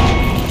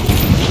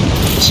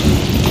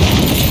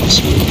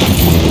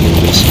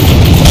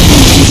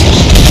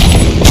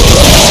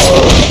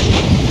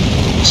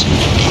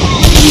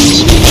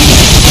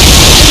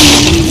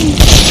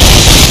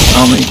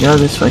 Oh my god,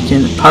 this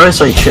fucking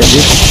parasite shit,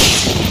 dude.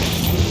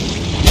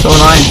 So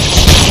annoying.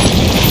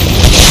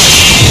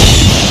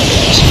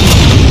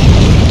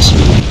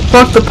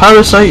 Fuck the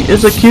parasite,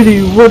 it's a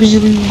cutie, what do you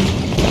mean?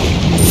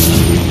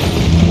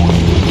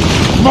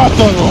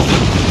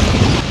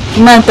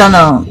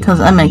 Matalo, cause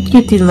I'm a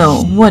cutie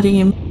little, what do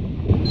you mean?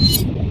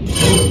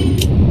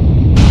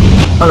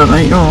 Hold on,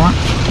 mate, you're alright.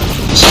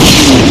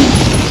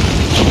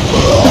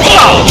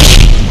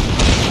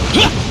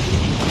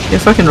 You're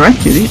fucking right,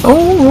 cutie.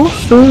 Oh,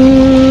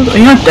 roasted. Are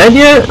you not dead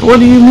yet? What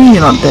do you mean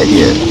you're not dead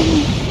yet?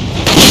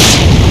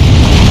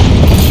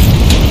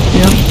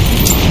 Yeah.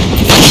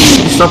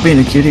 Stop being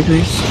a cutie,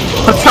 please.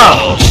 What's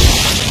up?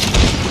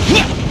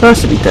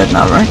 Supposed to be dead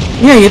now, right?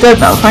 Yeah, you're dead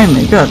now,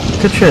 finally. Good.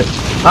 Good shit.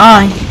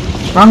 Bye.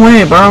 Wrong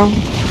way, bro.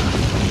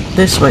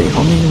 This way,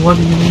 homie. What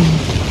do you mean?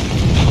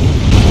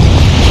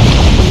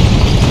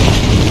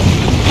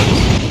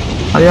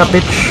 Hurry up,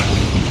 bitch.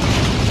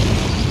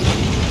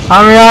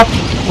 Hurry up,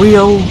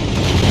 wheel.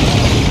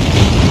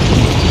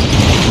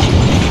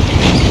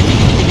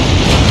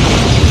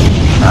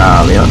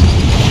 Ah, Leon.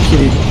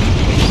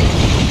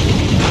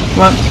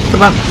 Come on,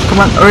 come on, come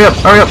on, hurry up,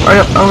 hurry up, hurry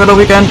up, I'm gonna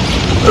weekend.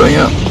 Hurry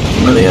up,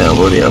 bloody hell,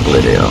 bloody hell,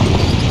 bloody hell.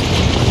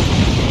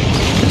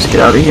 Let's get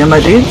out of here, my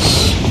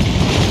dudes.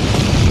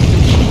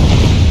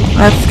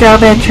 Let's go,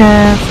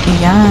 bitches,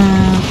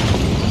 yeah.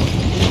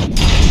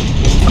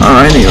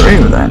 Alrighty,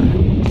 right then.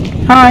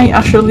 Hi,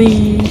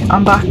 Ashley,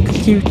 I'm back,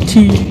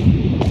 cutie.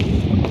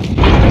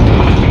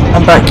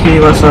 I'm back, cutie,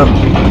 what's up?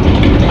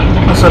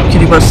 What's up,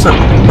 cutie, what's up?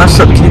 What's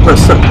up, cutie,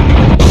 what's up?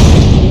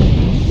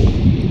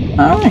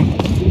 Alright.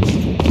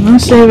 I'm gonna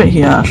save it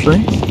here,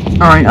 Ashley.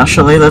 Alright,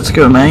 Ashley, let's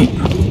go, mate.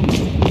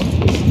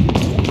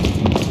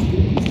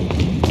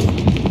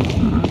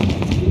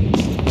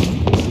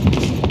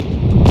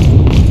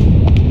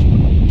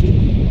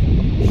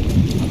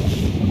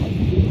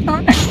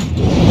 Alright.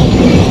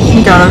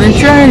 I'm going on a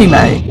journey,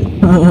 mate.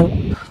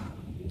 Going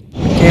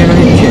on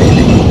a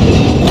journey.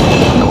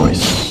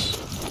 Nice.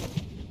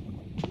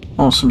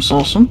 Awesome,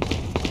 awesome.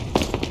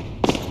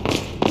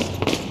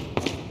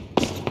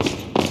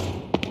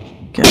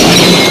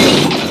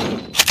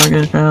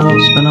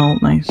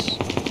 Spinel, nice.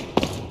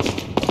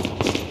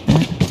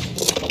 Yeah.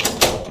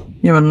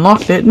 You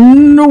unlocked it?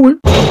 No.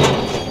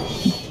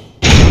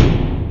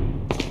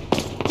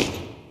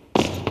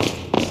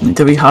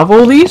 Do we have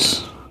all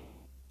these?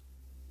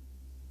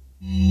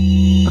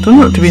 I don't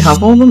know. Do we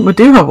have all of them? We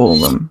do have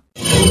all of them.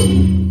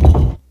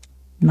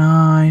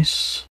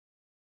 Nice.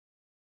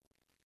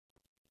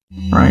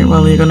 Right,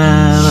 well, you're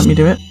gonna let me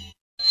do it.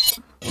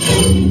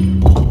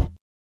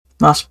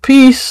 Last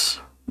piece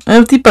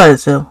of the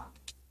puzzle.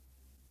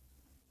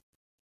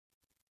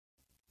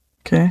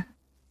 Okay.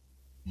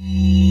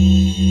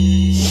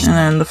 And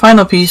then the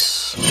final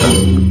piece.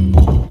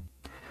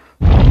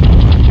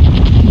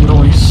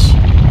 Noise.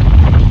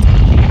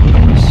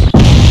 Noise.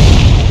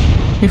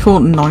 You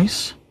thought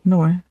noise? No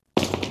way.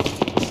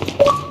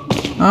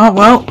 Oh,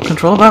 well,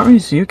 control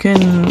batteries. You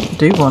can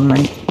do one,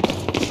 mate.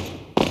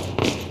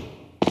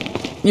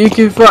 You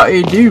can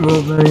fucking do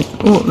one, mate.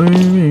 What do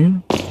you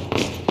mean?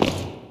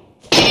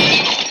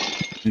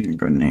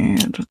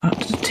 Grenade.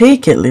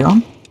 Take it,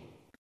 Leon.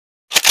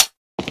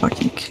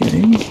 Fucking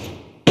kidding.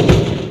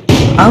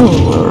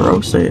 Oh,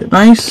 roast it.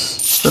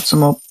 Nice. Got some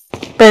more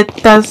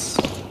betas.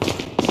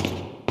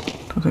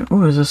 Oh,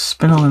 there's a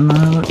spinel in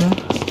there, look there.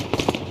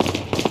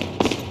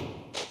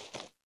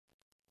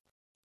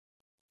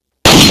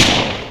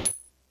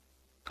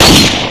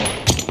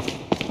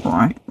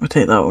 Alright, we'll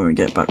take that when we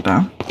get back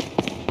down.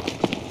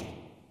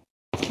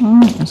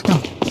 Alright, let's go.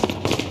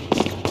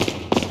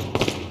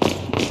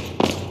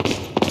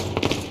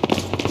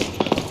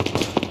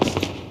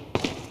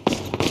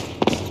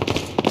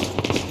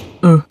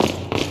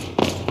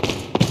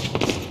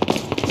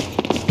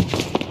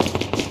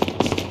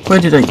 Where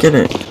did I get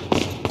it?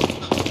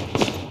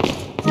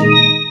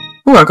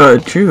 Oh, I got a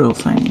jewel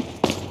thing.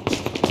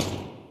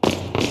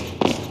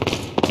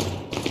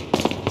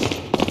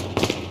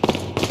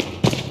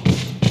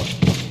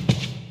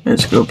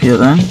 Let's go up here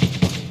then.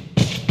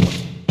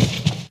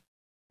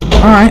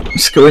 Alright,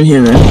 let's go in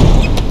here then.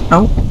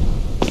 Oh.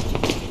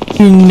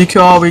 In the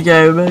car we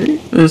go,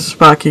 mate. Let's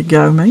back it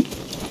go, mate.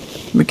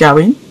 We're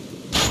going.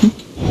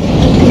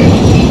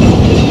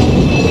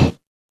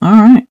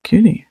 Alright,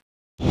 cutie.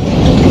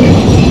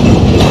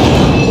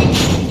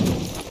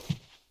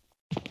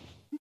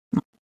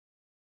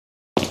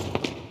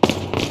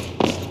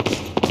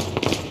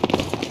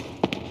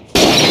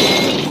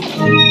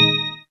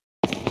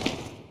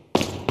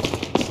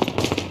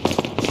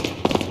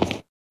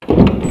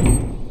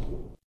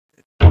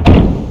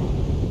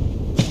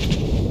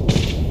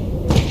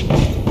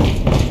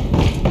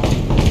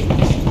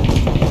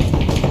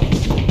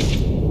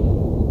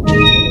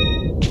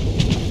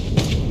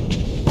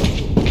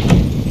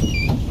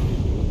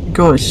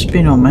 Got a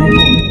spin on, mate.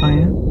 What are we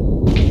playing?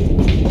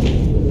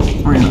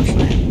 Alright,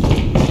 actually.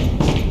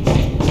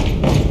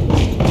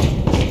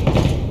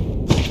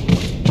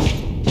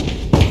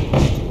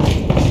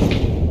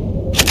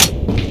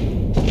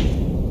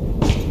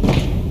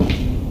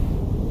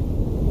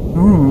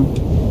 Ooh.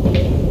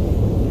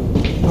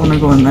 Don't wanna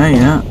go in there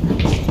yet.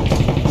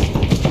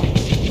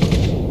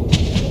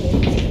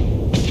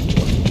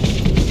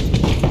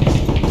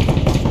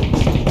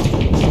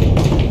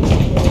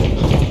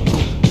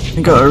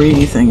 Got a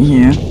reedy thing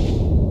here.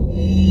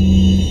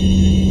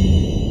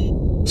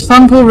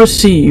 Sample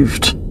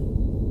received.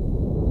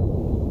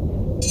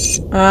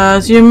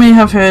 As you may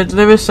have heard,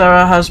 Lewis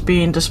Sarah has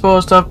been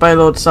disposed of by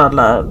Lord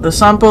Sadler. The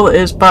sample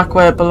is back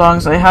where it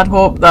belongs. I had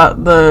hoped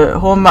that the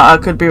whole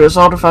matter could be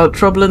resolved without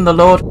troubling the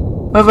Lord.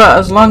 However,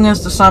 as long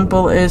as the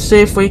sample is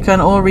safe, we can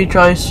all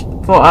rejoice,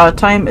 for our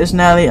time is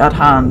nearly at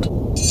hand.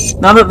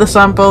 Now that the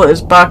sample is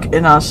back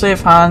in our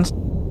safe hands,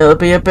 it'll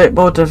be a bit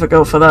more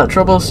difficult for that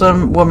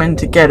troublesome woman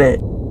to get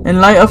it. In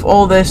light of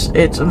all this,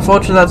 it's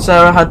unfortunate that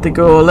Sarah had to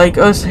go. Like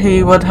us,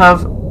 he would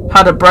have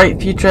had a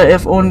bright future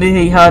if only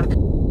he had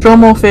shown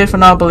more faith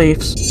in our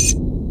beliefs.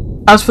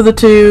 As for the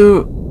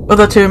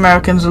other two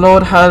Americans, the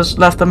Lord has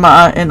left the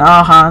matter in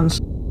our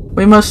hands.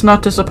 We must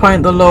not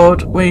disappoint the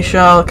Lord. We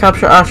shall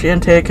capture Ashley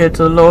and take her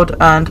to the Lord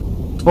and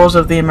dispose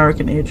of the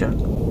American agent.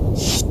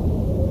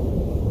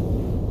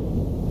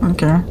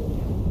 Okay.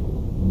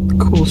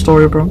 Cool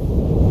story, bro.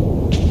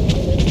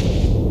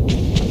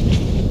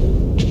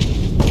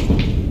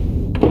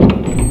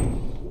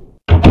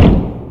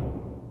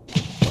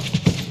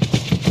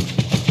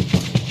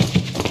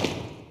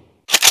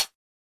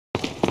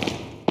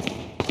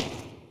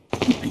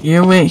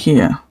 You wait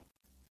here.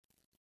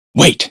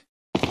 Wait!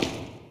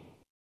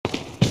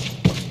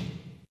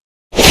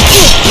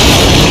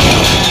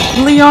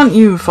 Leon,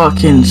 you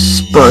fucking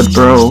spud,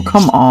 bro.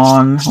 Come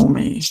on,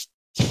 homie.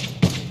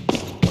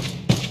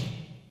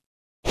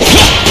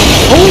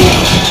 Oh!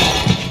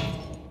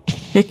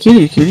 Get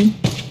cutie, cutie.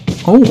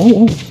 Oh,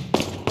 oh, oh.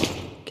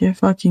 Get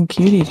fucking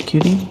cutie,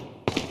 cutie.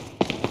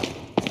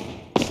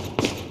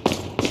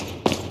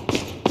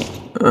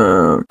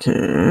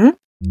 Okay.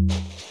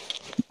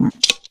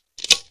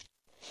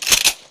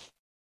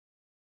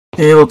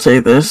 Okay, we'll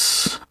take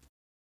this.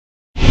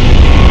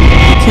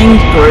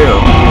 King's Grail.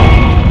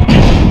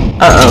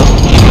 Uh-oh.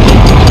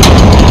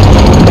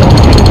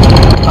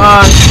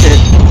 Oh,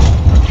 shit.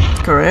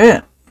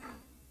 Great.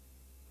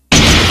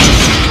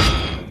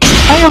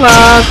 Hiya,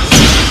 lads.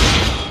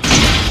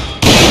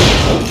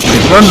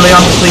 Wait, run,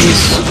 Leon,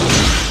 please.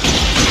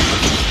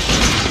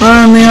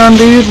 Run, Leon,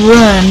 dude,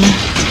 run.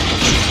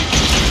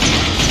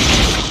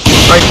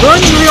 Right,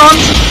 run, Leon.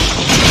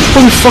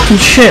 Holy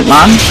fucking shit,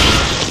 man.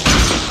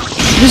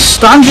 Just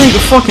stand there to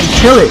fucking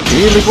kill it,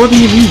 dude. Like, what do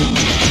you mean?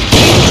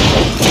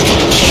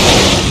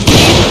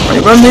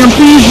 Right, run, Leon,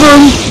 please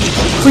run!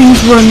 Please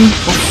run!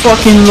 Oh,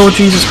 fucking Lord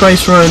Jesus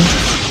Christ, run!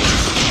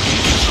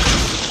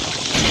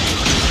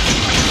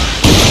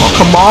 Oh,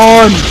 come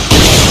on!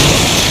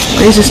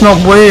 Why is this not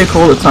work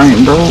all the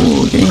time, bro?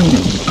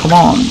 Game, come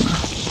on.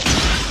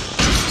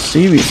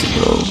 Seriously,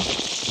 bro.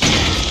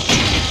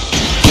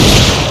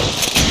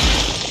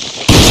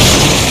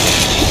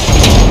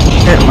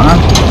 Shit, man.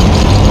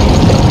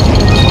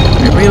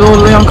 Right, reload,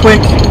 Leon,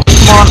 quick!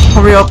 Come on,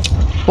 hurry up!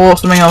 Before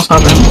something else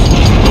happens.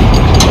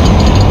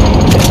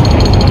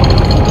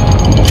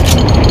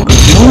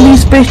 All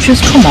these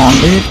bitches, come on,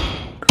 dude.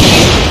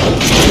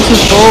 This is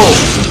bull.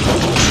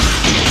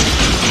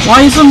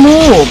 Why is there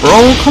more,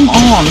 bro? Come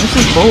on, this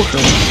is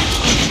bullshit.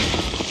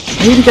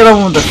 I need to get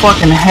on with the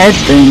fucking head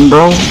thing,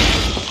 bro.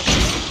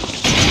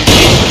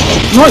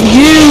 Not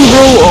you,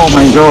 bro. Oh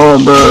my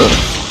god, bro.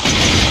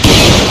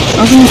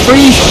 I can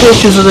free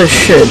bitches of this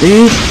shit,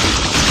 dude.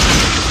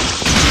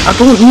 I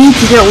don't need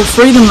to get all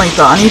three of them like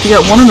that. I need to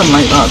get one of them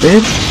like that,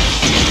 dude.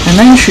 And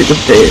then shoot the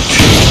bitch.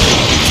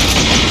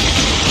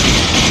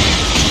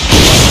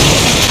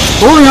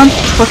 Go, Leon,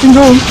 fucking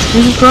go.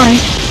 Jesus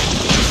Christ.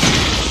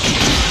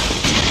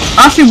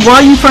 Actually, why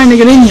are you trying to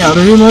get in here,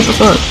 dude? What the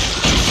fuck?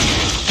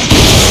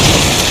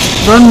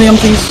 Run, Leon,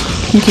 please.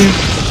 Thank you.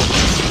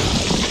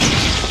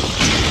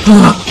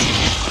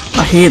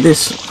 I hate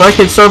this. Fuck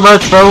it so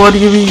much, bro. What do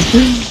you mean?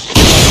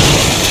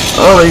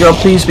 Oh my god,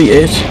 please be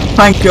it.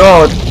 Thank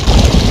god.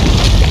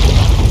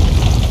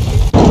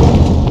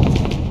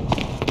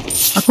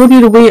 I told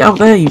you to wait out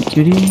there, you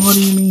cutie. What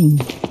do you mean?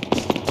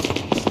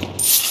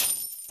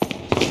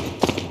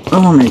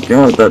 Oh my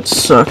god, that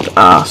sucked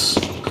ass.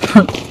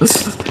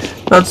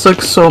 That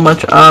sucks so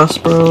much ass,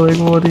 bro. Like,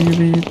 what do you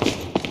mean?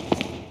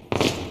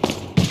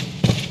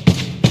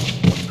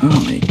 Oh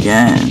my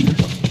god.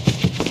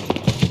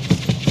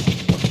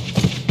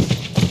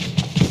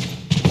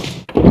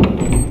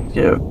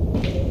 Yeah.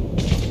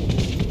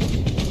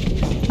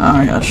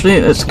 Alright, actually,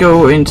 let's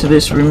go into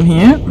this room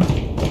here.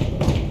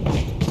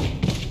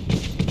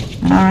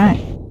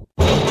 Alright.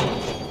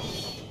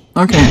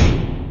 Okay.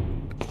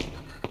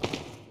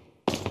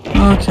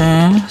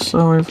 Okay,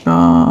 so we've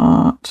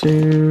got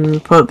to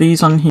put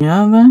these on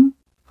here then.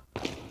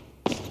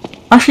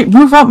 Actually,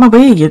 move out my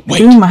way. You're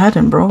doing my head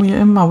in, bro. You're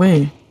in my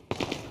way.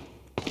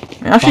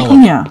 Wait, actually,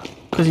 come here.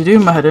 Because you're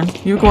doing my head in.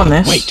 You go on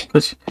this.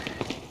 Because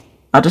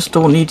I just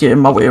don't need you in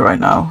my way right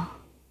now.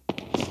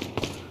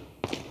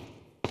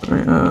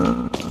 Right,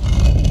 there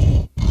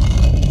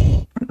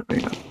we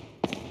go.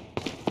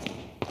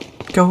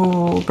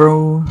 Go,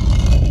 bro.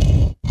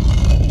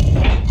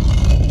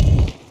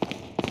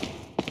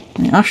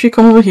 Actually,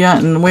 come over here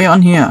and wait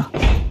on here.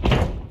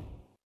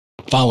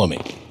 Follow me.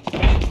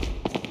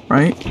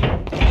 Right?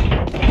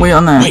 Wait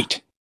on there.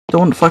 Wait.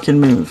 Don't fucking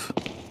move.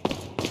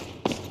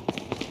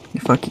 You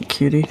fucking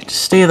cutie.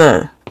 Just stay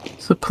there.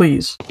 So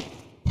please.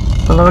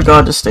 For the love of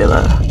God, just stay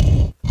there.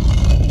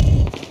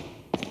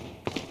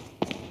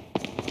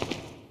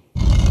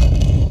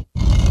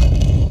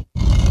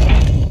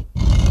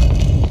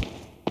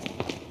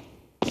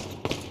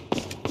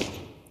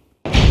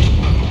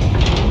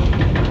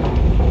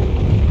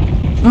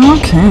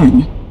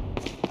 Okay.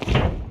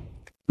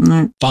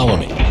 Alright. Follow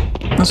me.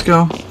 Let's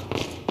go.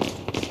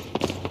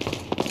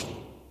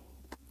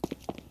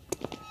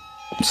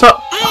 What's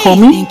up,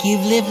 homie? I think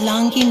you've lived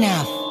long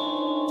enough.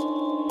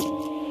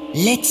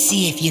 Let's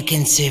see if you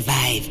can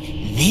survive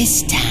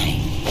this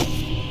time.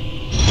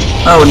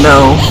 Oh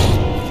no.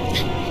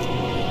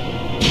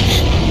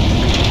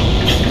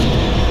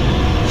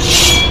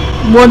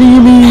 What do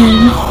you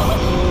mean?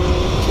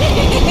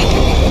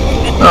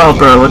 Oh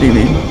bro, what do you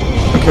mean?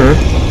 Okay.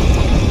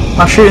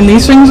 Am I shooting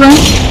these things then?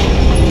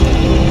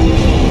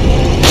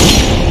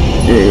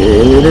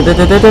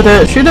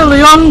 Shoot it,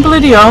 Leon,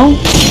 bloody hell.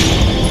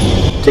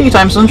 Take your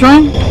time,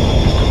 sunshine.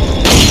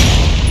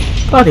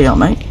 Bloody hell,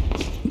 mate.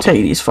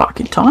 Take his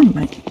fucking time,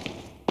 mate.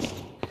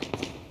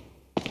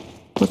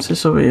 What's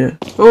this over here?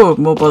 Oh,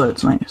 more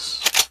bullets,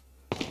 nice.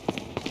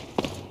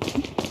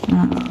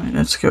 Alright,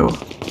 let's go.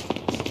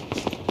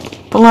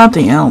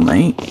 Bloody hell,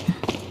 mate.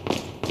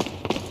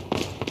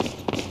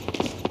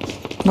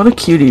 What a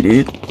cutie,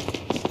 dude.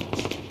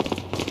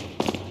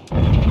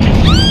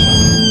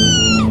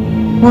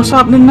 What's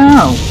happening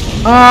now?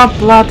 Ah,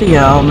 bloody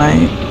hell,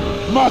 mate.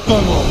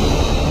 ¡Mátalo!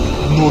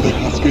 No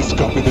dejas que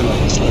escape de la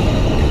isla.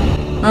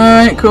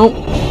 Alright, cool.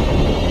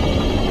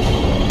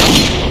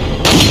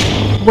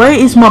 Where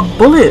is my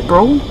bullet,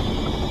 bro?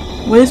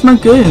 Where's my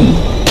gun?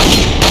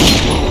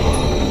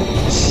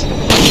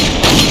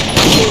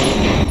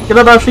 Get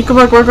up, Ashley, come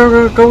back,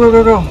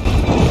 go.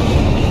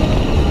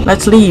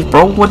 Let's leave,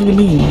 bro. What do you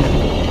mean?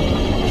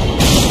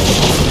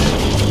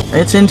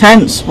 It's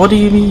intense. What do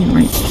you mean,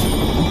 mate?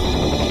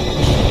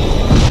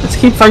 Let's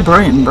keep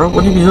vibrating, bro.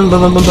 What do you mean?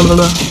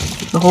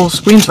 The whole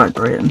screen's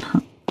vibrating.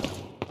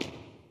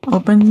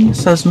 Open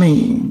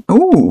sesame.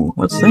 Ooh,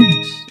 what's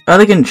this?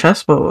 Elegant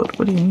chessboard.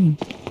 What do you mean?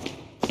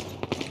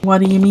 What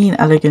do you mean,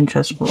 elegant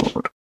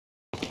chessboard?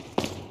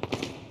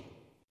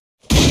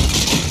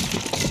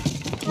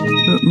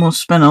 Ooh, more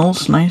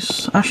spinels.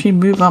 Nice. Actually,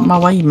 move out my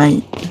way,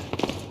 mate.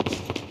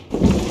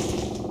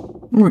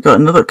 Ooh, we got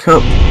another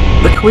cup.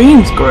 The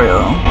Queen's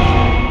Grail.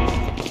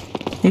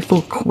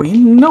 Hateful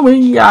Queen? No way,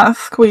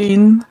 yes,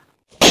 Queen.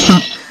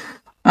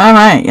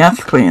 Alright,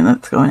 yes, Queen,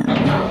 let's go in.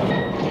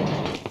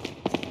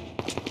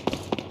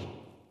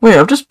 Wait,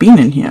 I've just been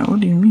in here, what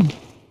do you mean?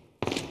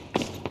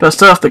 Do I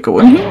still have to go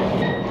in here?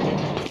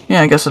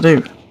 Yeah, I guess I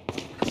do.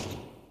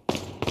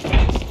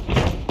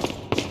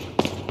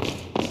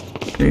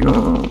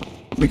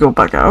 We go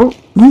back out?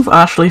 Move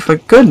Ashley, for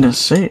goodness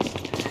sake.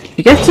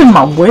 She gets in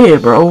my way,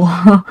 bro.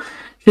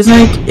 She's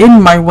like,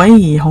 in my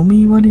way,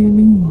 homie, what do you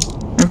mean?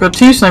 I've got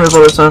 2 sniper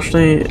bullets,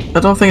 actually. I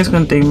don't think it's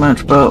going to do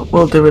much, but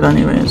we'll do it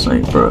anyways,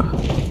 like, bro.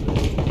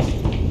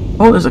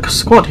 Oh, there's a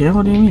squad here,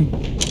 what do you mean?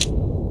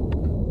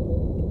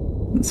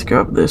 Let's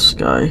grab this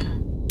guy.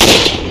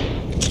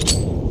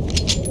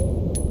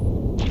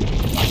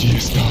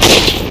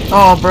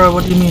 Oh, bro,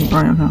 what do you mean?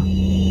 Right, okay.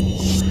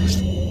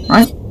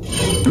 Right,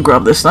 I'll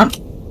grab this then.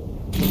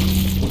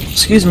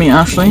 Excuse me,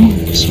 Ashley.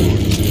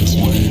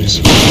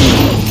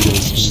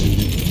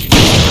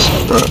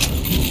 Bro.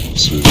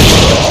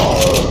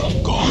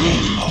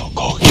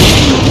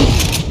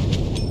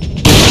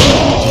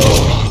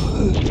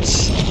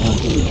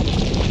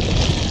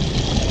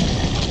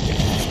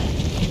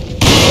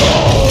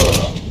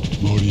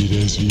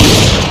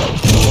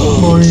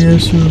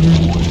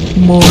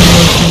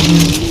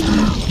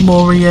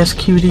 Morias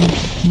cutie.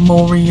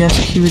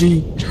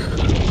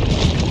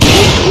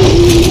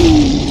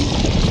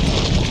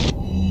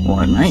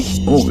 Alright, mate.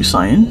 What are we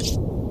saying?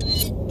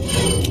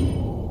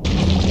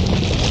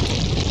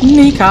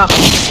 Kneecaps.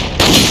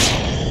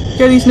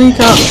 Get these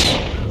kneecaps.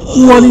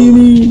 What do you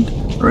mean?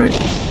 Right.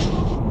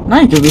 Now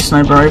you give me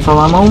sniper rifle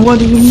ammo. What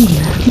do you mean?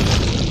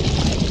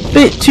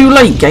 Bit too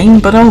late, game,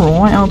 but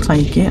alright. I'll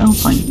take it.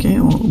 What do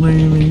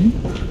you mean?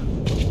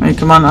 Hey,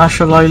 come on,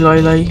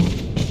 Ashley.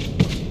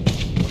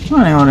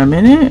 Hang on a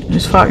minute.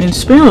 There's fucking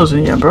spinels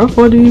in here, bro.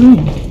 What do you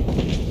mean?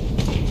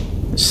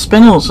 There's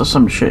spinels or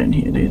some shit in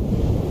here, dude.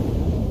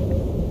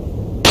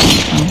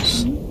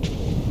 Nice.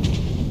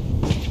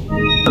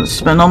 Got a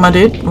spinel, my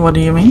dude. What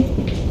do you mean?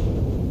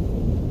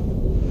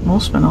 More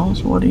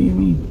spinels. What do you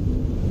mean?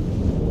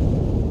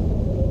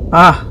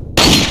 Ah.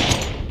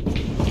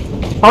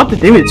 Hard to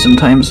do it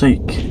sometimes,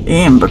 like,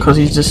 aim, because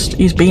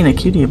he's being a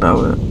cutie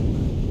about it.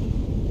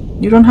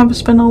 You don't have a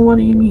spinel? What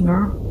do you mean,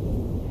 girl?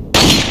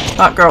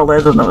 That girl there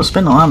doesn't have a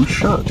spinel, I'm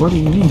shocked. What do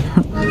you mean?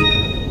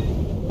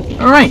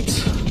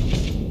 Alright.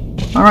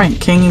 Alright,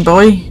 king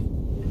boy.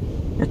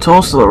 A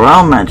toast to the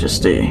royal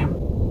majesty.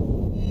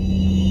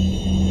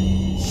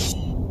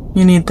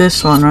 You need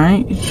this one,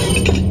 right?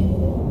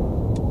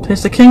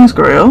 Taste the king's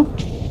grail.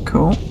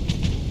 Cool.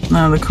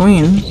 Now the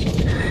queen's.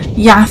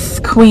 Yes,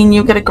 queen,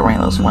 you get a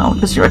grail as well,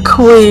 because you're a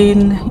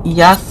queen.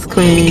 Yes,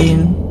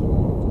 queen.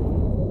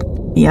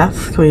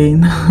 Yes,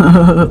 queen.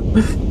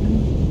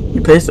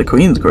 You placed the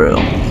queen's grail.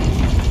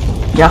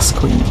 Yes,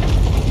 queen.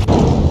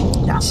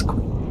 Yes,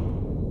 queen.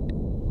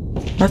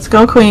 Let's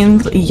go,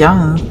 queens.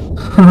 Yeah.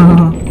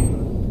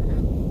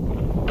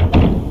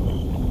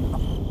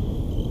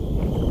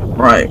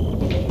 Right.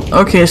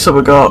 Okay, so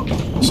we got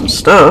some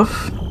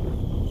stuff.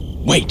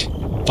 Wait,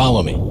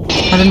 follow me.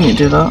 I didn't mean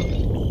to do that.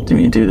 Didn't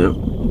mean to do the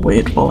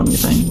wait, follow me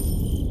thing.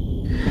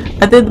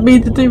 I didn't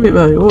mean to do it,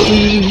 mate. What do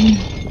you mean?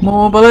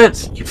 More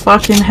bullets. You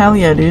fucking hell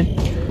yeah, dude.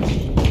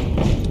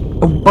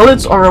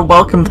 Bullets are a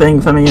welcome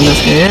thing for me in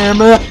this game.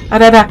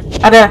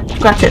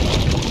 Scratch it.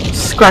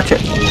 Scratch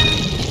it.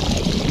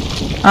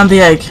 And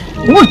the egg.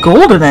 Oh, a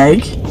golden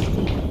egg.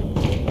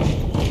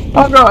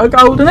 I got a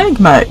golden egg,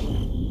 mate.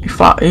 You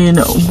fucking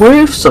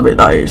worth some of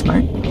those,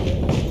 mate.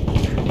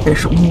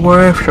 It's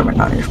worth something,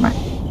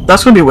 mate.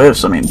 That's gonna be worth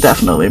something,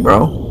 definitely,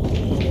 bro.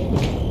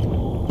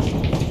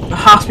 It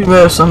has to be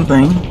worth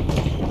something.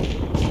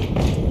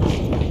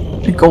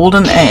 A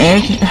golden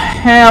egg?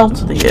 Hell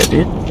to the yeah,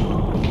 dude.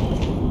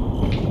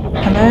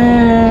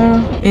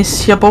 Hello,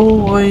 it's your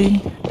boy,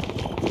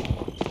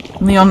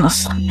 Leon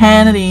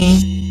Kennedy.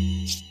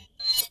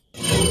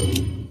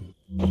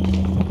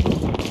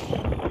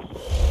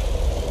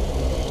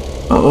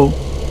 Uh-oh.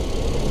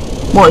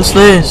 What is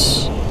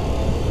this?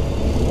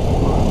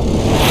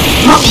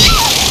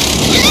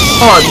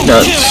 Oh,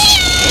 nuts.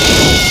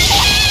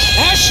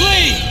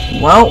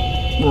 Ashley! Well,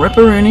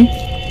 ripperoonie.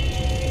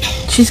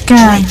 She's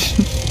gone.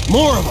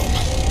 More of them.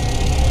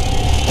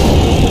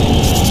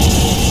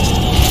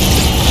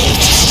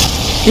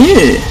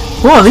 Ew.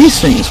 What are these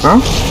things, bro?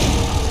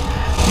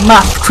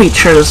 Math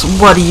creatures,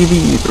 what do you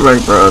mean?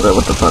 Right, bro,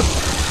 what the fuck?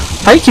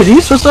 Hey,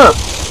 kitties, what's up?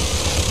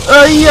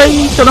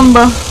 Ay,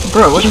 caramba.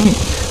 Bro, what do you mean?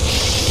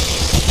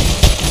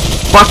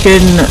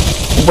 Fucking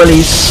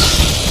willies.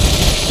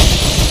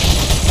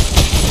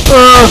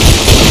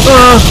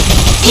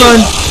 Run.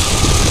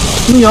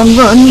 Leon,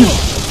 run.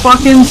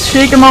 Fucking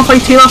shake him off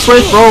like Taylor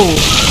Swift, bro.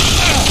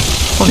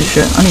 Holy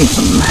shit, I need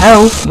some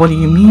health. What do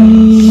you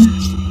mean?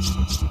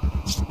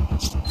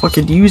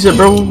 Fucking use it,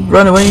 bro.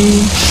 Run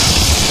away.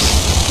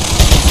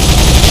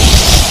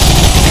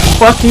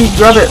 Fucking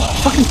grab it.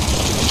 Fucking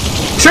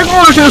shake him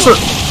over Taylor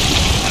Swift.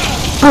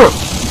 Bro,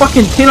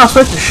 fucking Taylor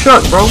Swift is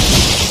shut, bro.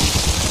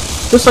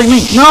 Just like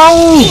me.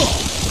 No!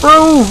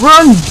 Bro,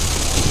 run!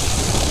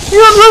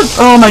 Run!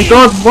 Oh my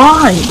god,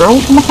 why, bro?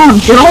 Come on,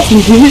 get off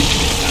me, dude!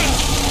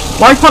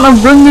 Why can't I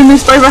run in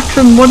this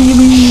direction? What do you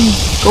mean?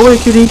 Go away,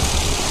 cutie.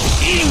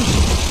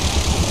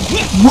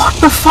 What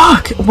the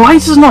fuck? Why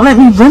does it not let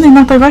me run in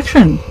that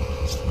direction?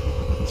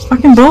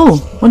 Fucking bull.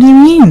 What do you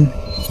mean?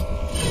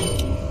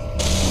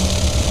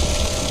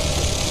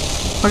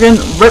 Fucking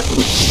rip.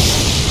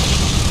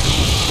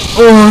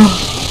 Oh.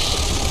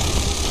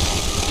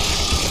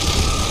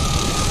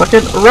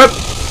 Fucking rip.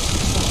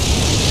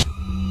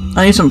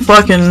 I need some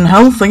fucking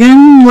health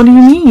again? What do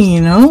you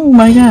mean? Oh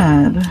my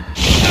god.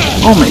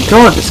 Oh my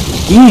god, this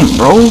game,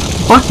 bro.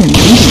 Fucking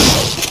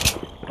easy.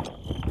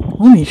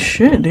 Holy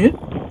shit, dude.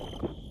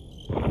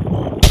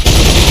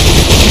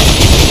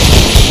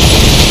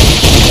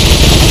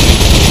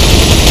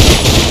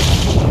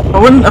 I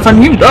wouldn't, if I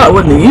knew that, I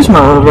wouldn't use my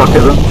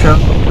rocket launcher.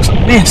 Just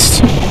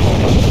missed.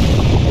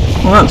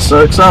 Well, that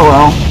sucks. Oh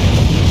well.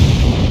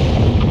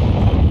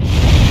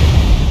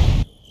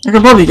 I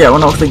could probably get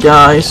one off the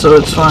guy, so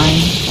it's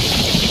fine.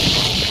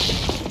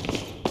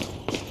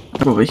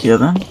 Over here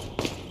then.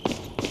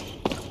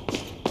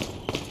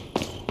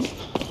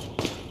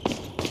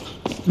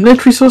 I'm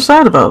literally so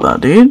sad about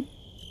that, dude.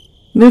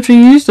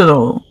 Literally used it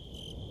all.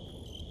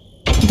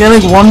 You get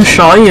like one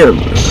shy of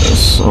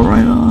this.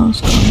 Alright,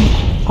 that's done.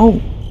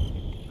 Oh.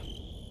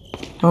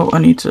 Oh, I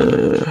need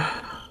to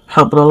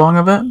help it along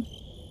a bit.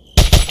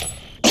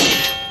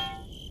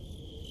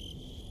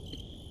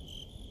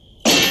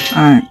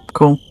 Alright,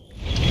 cool.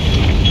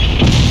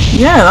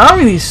 Yeah, that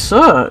really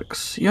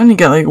sucks. You only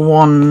get like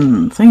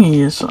one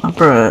thingy,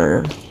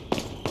 bruh.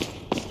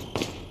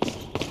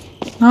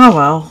 Oh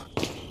well.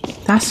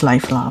 That's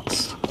life,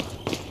 lads.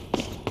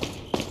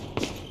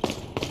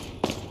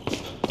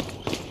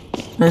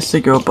 Let's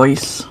go,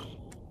 boys.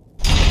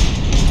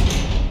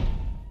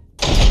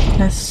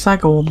 Let's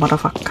go,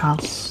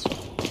 motherfuckers.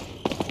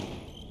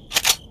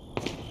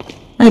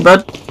 Hey,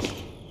 bud.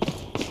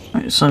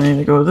 Right, so I need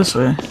to go this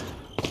way.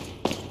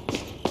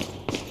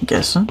 I'm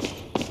guessing.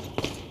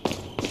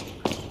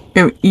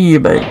 Go here,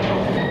 babe.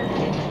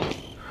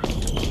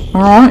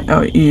 Alright,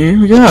 oh, here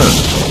we go.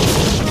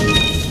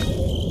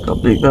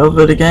 Got blue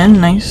velvet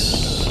again,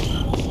 nice.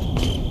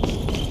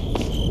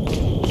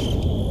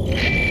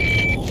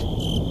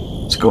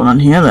 What's going on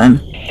here then?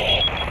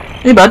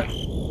 Hey, bud.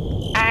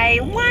 I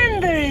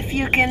wonder if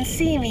you can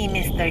see me,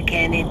 Mr.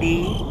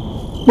 Kennedy.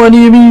 What do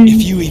you mean?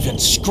 If you even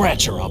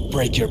scratch her, I'll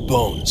break your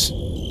bones.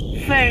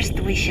 First,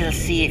 we shall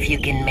see if you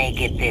can make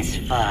it this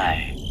far.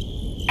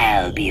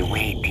 I'll be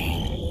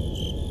waiting.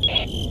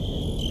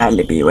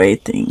 I'll be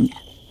waiting.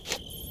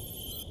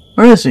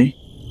 Where is he?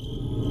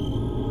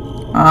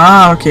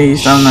 Ah, okay,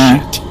 he's down there.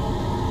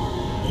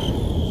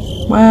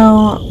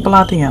 Well,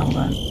 bloody hell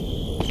then.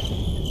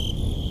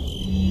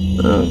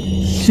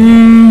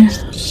 Okay,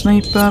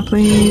 sniper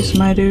please,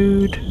 my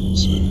dude.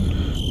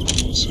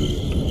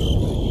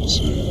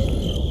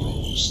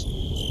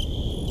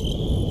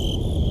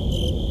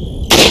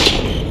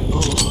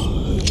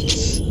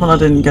 Well, I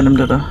didn't get him,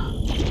 did I?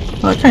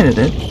 Well, I kinda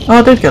did. Oh,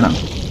 I did get him.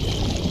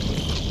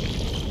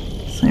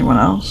 Is anyone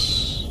else?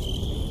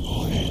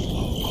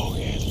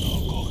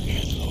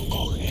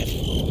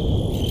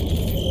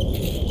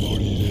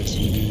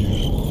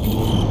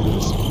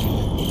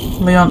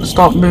 Leon,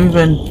 stop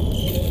moving.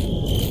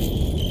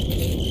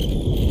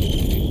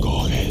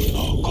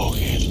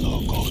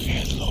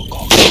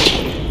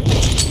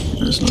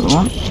 There's another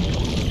one.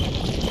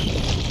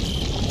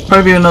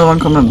 Probably another one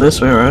coming up this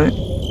way, right?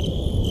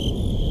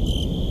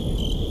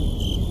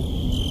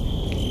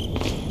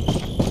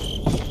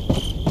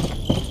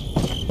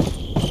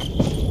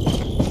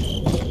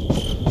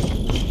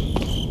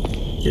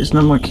 cuties,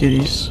 no more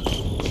cuties.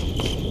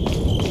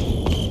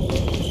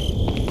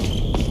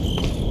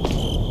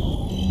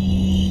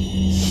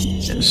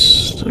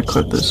 Just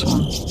equip this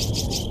one.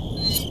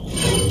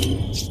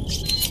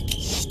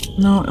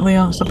 No,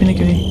 Leon, stop being a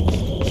cutie.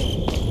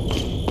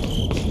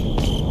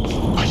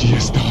 Allí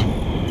están.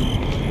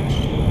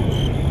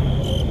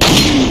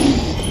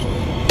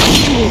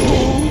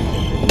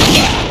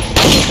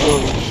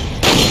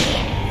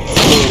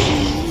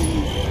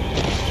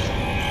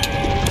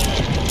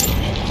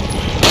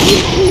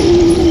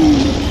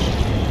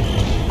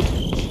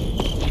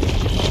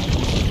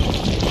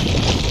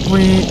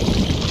 Wait.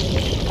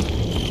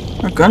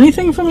 I got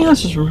anything for me?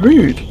 This is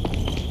rude.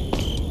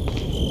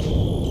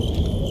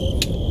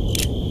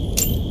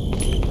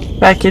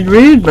 Back in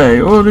rude,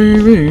 mate. What are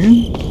you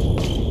rude?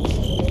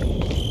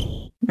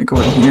 I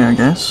go in here, I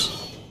guess.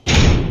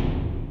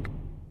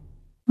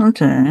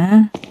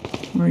 Okay.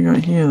 What do we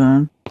got here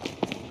then?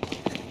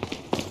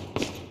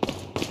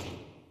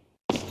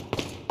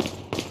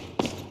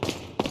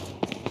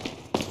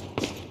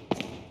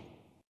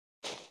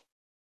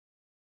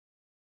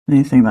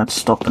 Anything that's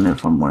stopping it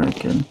from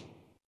working?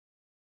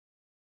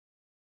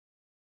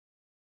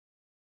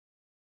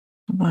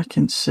 I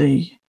can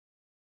see.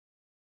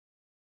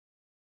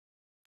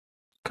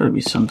 Gotta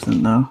be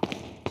something though.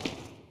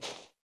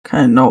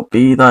 Can it not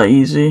be that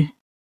easy?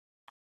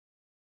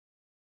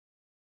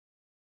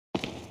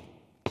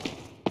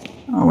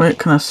 Oh wait,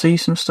 can I see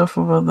some stuff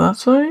over that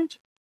side?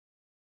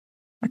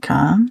 I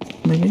can,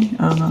 maybe,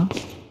 I don't know.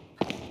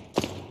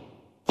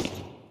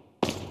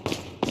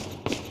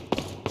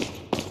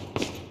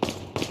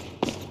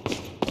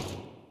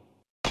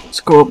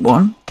 Let's go up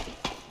one.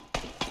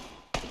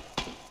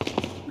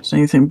 Is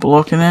anything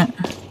blocking it?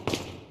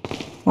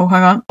 Oh,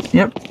 hang on.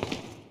 Yep.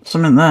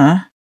 Something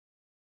there.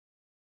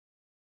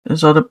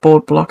 Is that a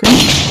board blocking?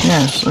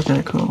 Yes,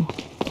 okay, cool.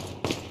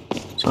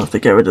 So I have to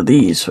get rid of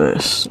these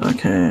first.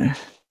 Okay.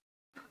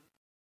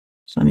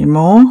 Is there any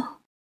more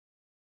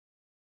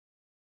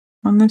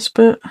on this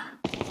bit?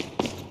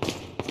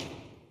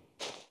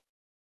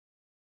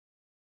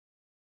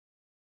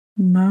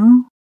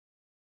 No?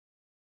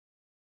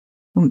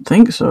 I don't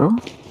think so.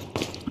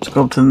 Let's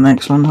go up to the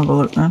next one, have a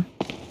look then.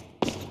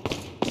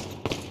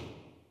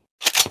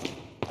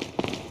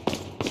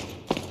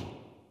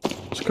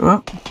 Let's go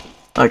up.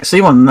 I can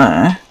see one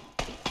there.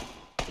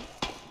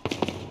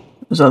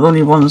 Is that the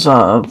only ones that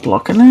are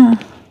blocking it?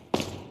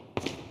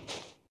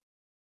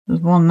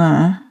 There's one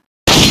there.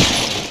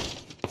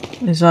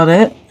 Is that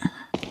it?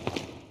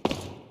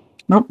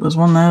 Nope, there's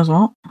one there as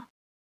well.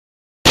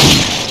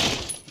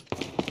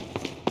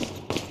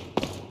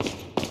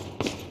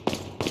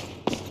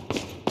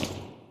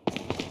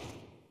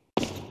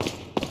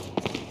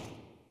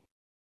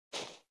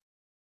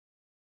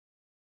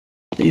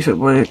 See if it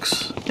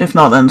works. If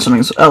not, then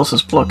something else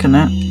is blocking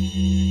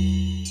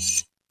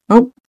it.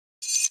 Oh.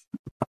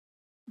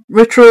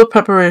 Ritual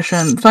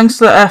preparation. Thanks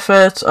to the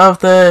efforts of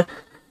the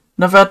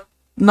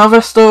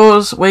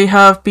Novestos, we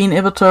have been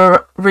able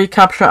to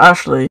recapture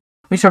Ashley.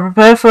 We shall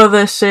prepare for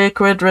this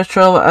sacred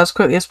ritual as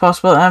quickly as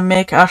possible and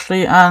make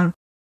Ashley an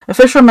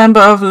official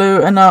member of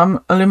Los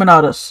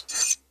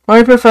Illuminados. While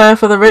we prepare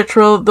for the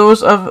ritual,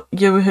 those of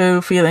you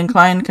who feel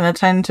inclined can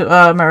attend to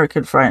our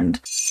American friend.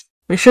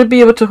 We should be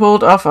able to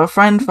hold off our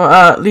friend for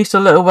at least a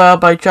little while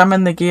by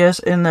jamming the gears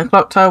in the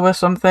clock tower or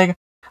something.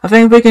 I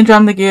think if we can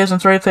jam the gears in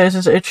 3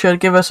 places, it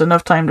should give us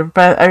enough time to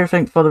prepare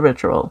everything for the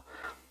ritual.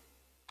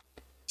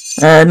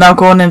 Now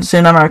going into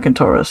an American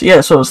tourist.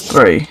 Yeah, so it's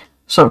 3.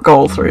 So I've got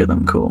all 3 of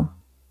them, cool.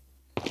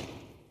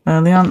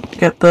 Leon,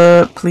 get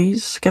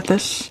please, get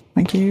this.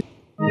 Thank you.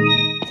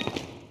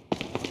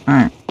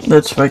 Alright,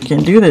 let's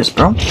fucking do this,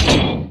 bro.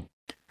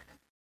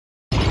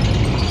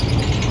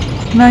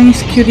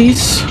 Nice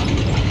cuties.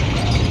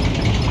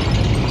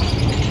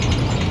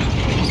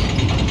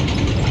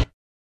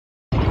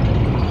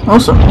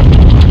 Awesome.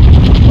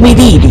 We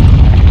did it.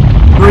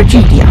 We're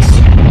genius.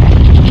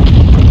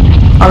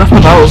 I left my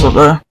barrels up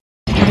there.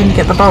 I didn't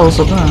get the barrels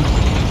up there.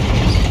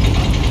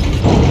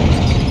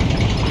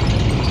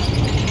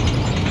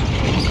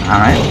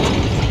 Alright.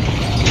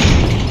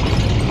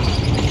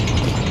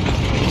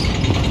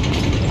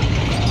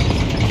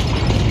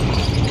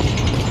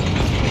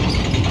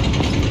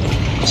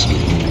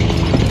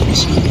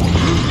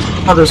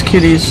 Oh, there's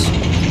kitties.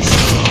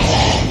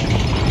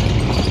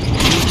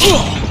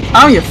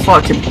 Oh, you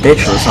fucking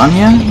bitch,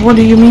 lasagna. What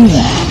do you mean?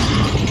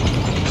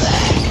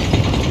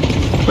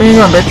 Where you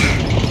going, bitch?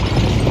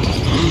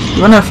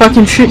 You wanna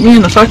fucking shoot me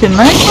in the fucking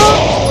neck?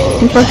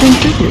 You fucking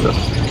shoot you.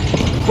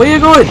 Where you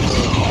going?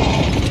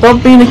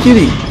 Stop being a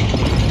kitty.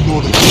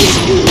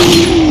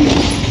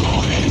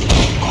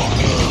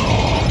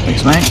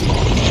 Thanks, mate.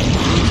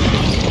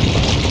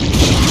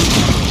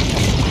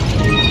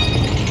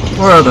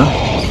 Where are they?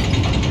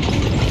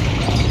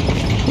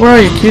 Where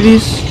are you,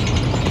 kitties?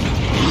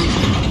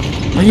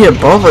 Are you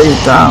above or are you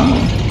down?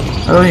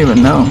 I don't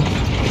even know.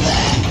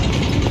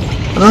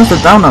 I don't know if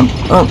they're down or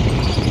up.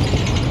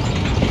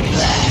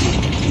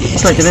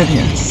 Let's try to get in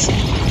here.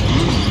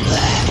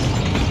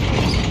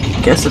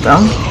 Guess they're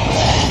down.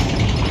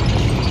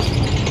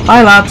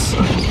 Bye, lads.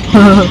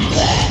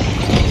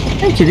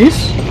 Hey,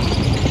 kitties.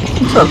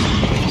 What's up?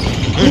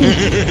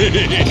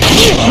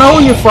 No,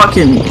 you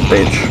fucking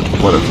bitch.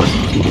 What a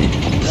fucking kitty.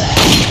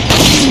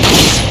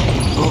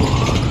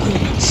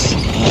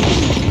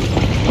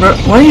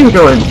 Where are you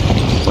going?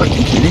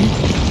 Fucking kitty.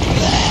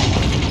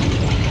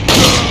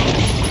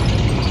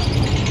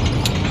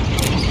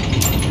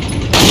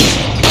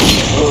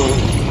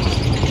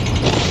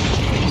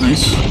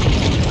 Nice.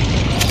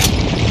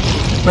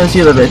 Where's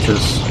the other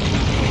bitches?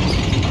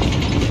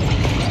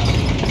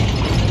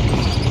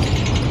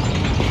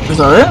 Is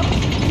that it?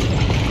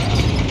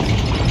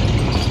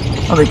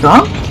 Are they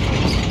gone?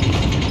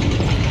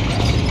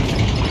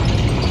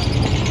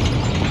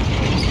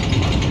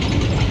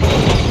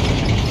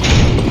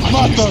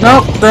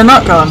 Nope, they're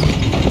not gone.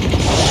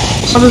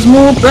 Oh, there's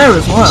more up there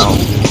as well.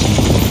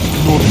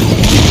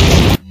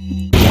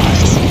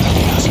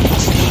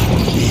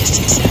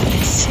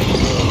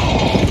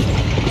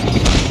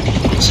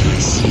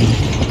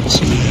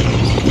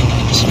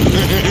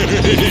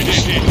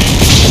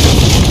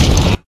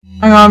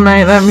 Hang on,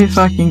 mate, let me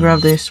fucking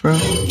grab this, bro.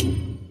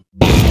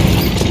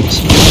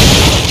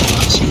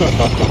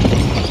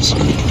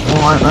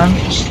 Alright then.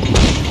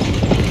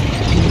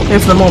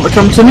 If them all to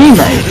come to me,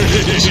 mate.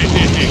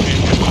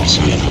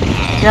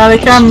 Yeah, they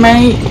can,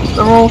 mate.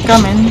 They're all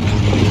coming.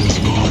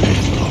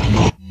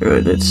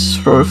 Good, let's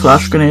throw a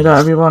flash grenade at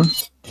everyone.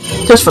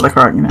 Just for the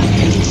crack, you know.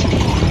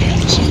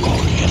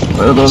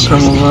 Where they'll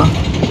come over.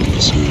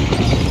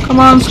 Come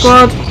on,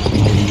 squad.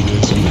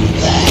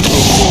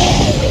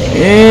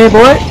 Yeah,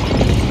 boy.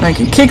 I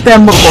can kick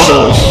them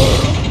motherfuckers.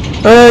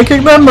 Hey,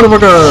 kick them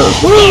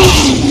motherfuckers. Woo!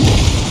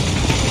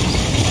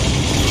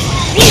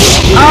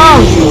 Ow,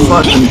 you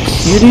fucking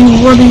kitty,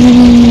 what do you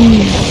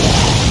mean?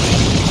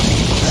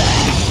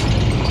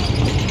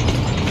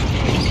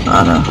 I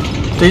don't know.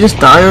 They just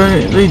die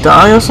or they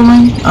die or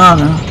something? I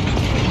don't know.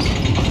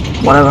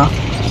 Whatever.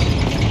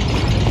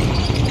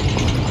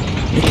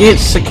 They get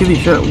sick of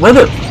each other. With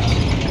it.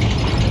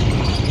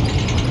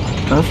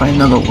 Gotta find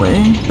another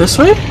way. This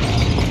way?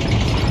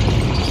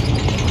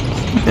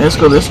 Okay, let's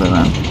go this way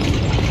then.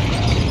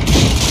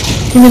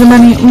 Give me the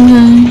money.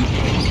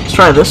 Let's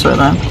try this way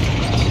then.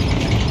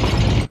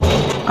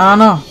 I don't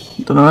know.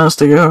 Don't know where else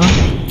to go.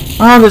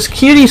 Oh, there's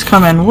cuties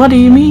coming. What do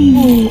you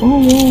mean?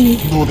 Oh.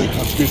 No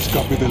dejas que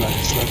escape de la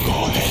isla.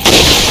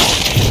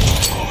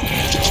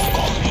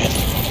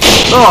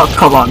 Oh,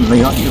 come on,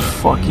 Leon, you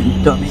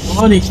fucking dummy.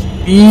 What do you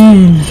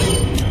mean?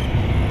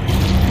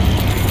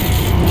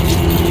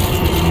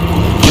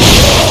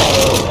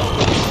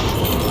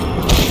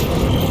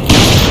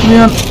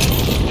 Leon,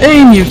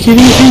 aim, you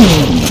kitty,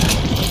 aim.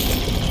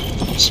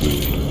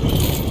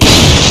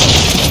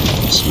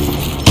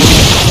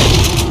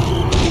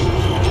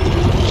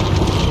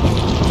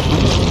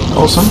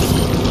 Awesome.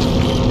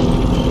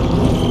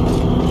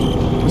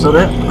 Is that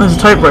it? There's a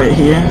typewriter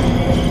here.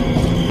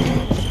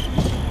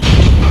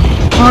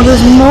 Oh,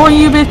 there's more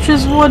you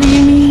bitches? What do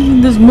you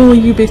mean? There's more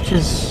you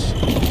bitches.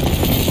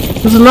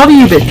 There's a lot of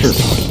you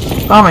bitches.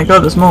 Oh my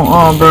god, there's more.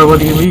 Oh, bro, what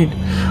do you mean?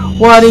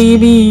 What do you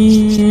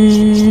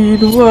mean?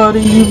 What do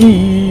you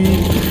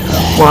mean?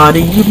 What do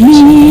you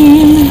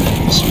mean?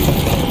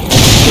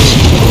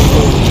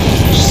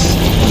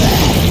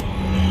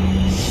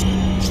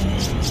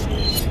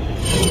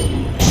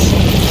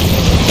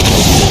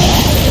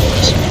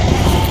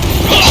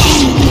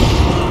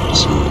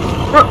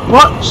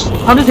 What?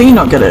 How did he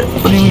not get it?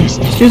 What do you mean?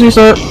 Excuse me,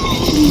 sir.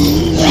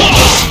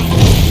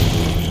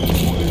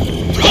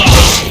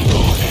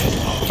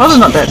 How is it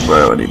not dead,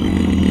 bro? What do you mean?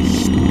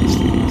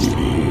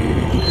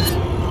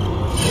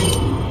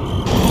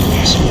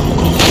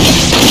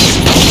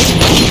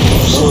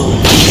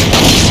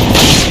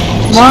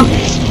 Come on,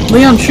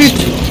 Leon, shoot!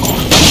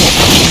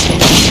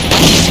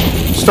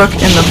 Stuck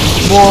in the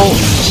wall.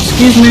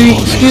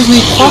 Excuse me,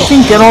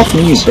 fucking get off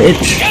me, you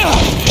bitch!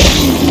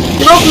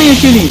 Get off me, you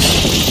cuties!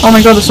 Oh my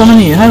god, there's so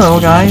many. Hello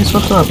guys,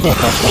 what's up?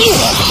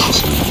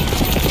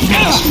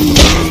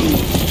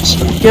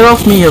 Get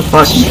off me, you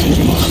fucking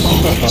cuties.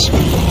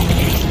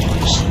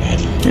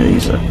 Here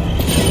these are.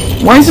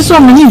 Why is there so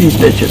many of these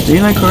bitches? Do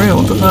you like Korea?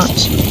 What the fuck?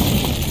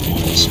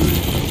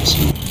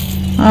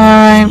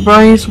 Alright,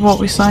 boys, what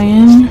we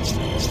saying?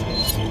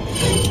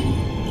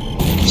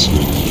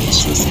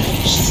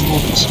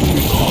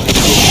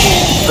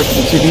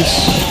 Fucking cuties.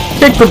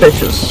 Kick the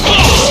bitches.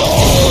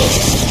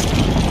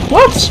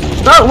 What?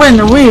 That went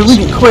away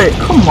really quick.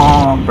 Come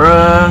on,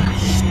 bruh.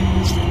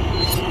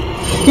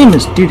 Game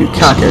is doo-doo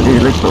caca,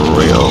 dude, like for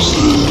real.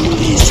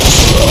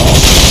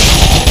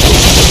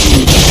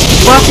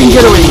 Fucking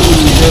get away,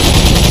 dude.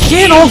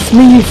 Get off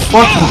me, you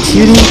fucking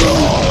cutie.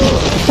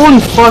 Holy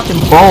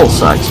fucking ball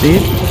sacks,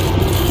 dude.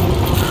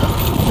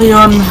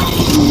 Leon.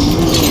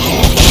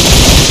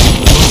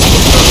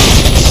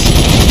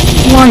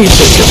 Why are you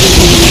such a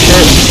piece of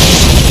shit?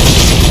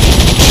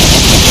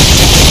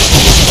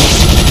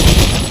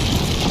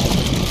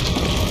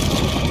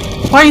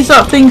 Why is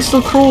that thing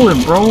still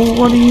crawling, bro?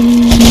 What do you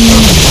mean?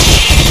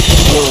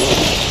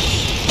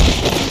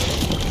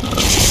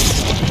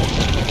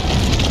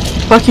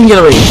 Fucking get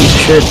away, you piece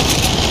of shit.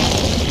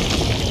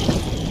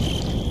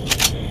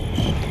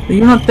 Are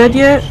you not dead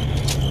yet?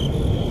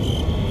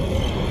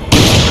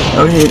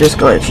 Oh, he just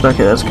glitched.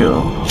 Okay, that's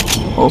cool.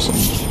 Awesome.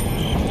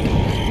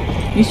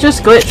 He's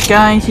just glitched,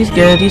 guys. He's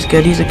good. He's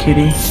good. He's a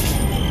cutie.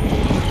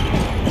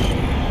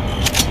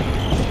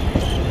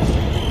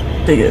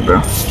 Dig it,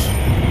 bro.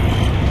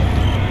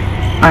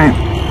 Alright,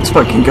 let's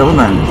fucking go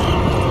then.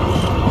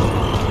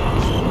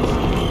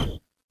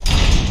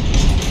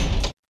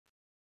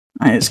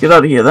 Alright, let's get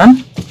out of here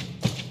then.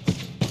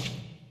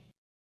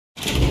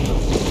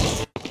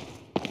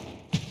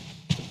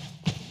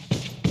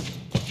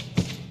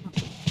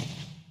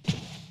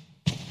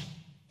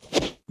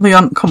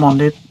 Leon, come on,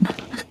 dude.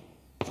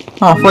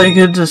 Oh, I thought you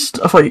could I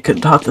thought you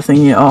could have the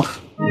thingy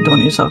off. You don't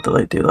just have to,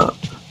 like, do that.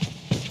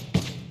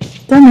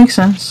 That makes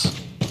sense.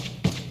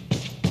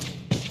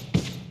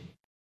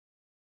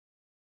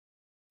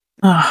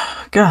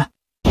 Ah, God.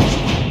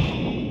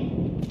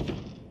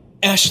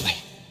 Ashley.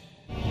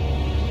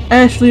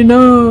 Ashley,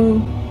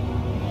 no!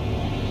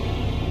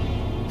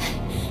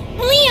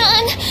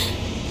 Leon!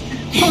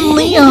 Oh,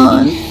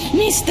 Leon!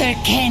 Mr.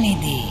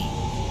 Kennedy,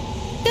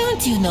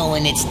 don't you know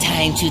when it's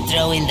time to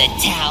throw in the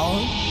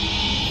towel?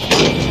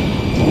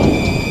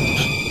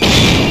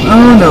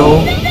 Oh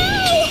no.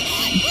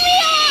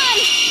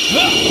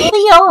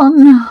 Leon!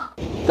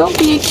 Leon! Don't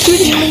be a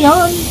cutie,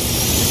 Leon!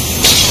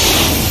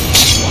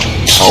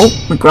 Oh,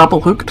 we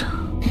grapple hooked.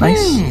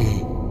 Nice.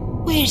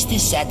 Where's the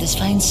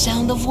satisfying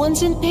sound of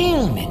one's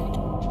impalement?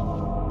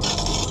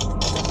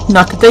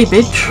 Not today,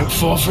 bitch. Don't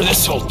fall for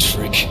this old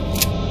trick.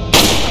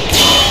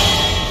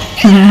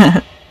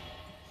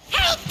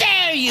 How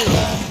dare you!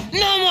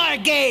 No more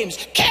games!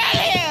 Kill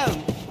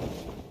him!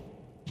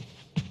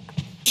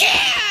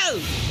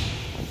 Kill!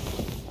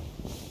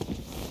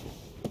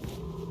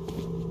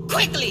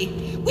 Quickly!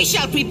 We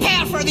shall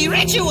prepare for the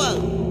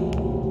ritual!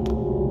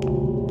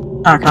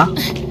 Okay.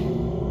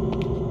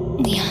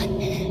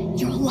 Leon,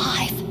 you're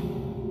alive.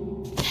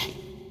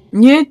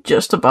 Yeah,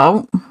 just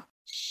about.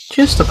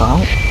 Just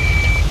about.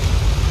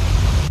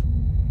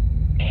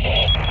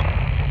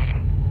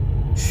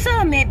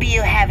 So maybe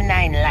you have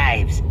 9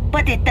 lives,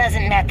 but it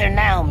doesn't matter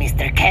now,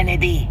 Mr.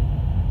 Kennedy.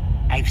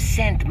 I've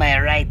sent my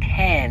right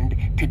hand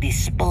to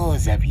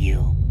dispose of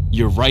you.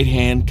 Your right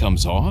hand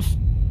comes off?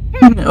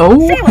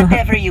 Oh. Say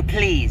whatever you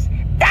please.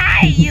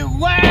 Die, you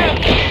worm!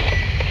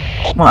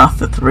 Well,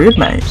 after 3,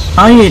 mate.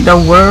 I ain't no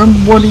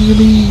worm. What do you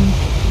mean?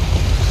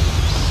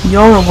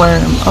 You're a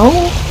worm.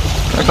 Oh?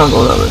 I can't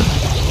go that way.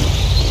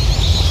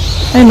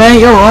 Hey, mate,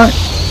 you're alright.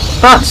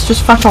 Bats,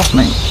 just fuck off,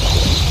 mate.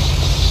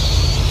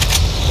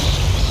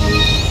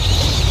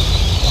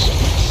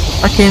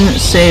 Fucking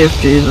save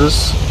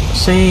Jesus.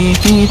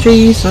 Save me,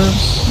 Jesus.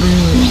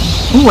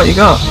 Ooh, what you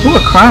got? Ooh, a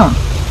crown.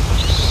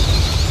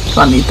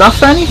 Do I need that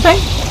for anything?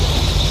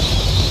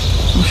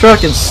 I'm sure I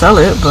can sell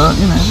it, but,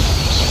 you know.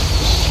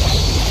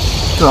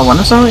 Do I want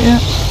to sell it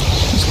yet?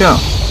 Let's go.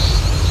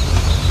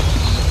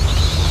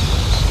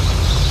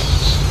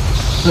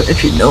 If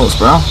she knows,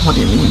 bro. What do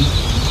you mean?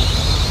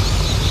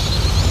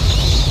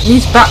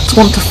 These bats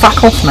want to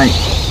fuck off, mate.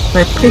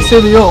 They're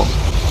pissing me off.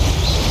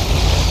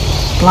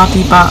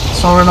 Bloody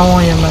bats are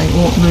annoying, mate.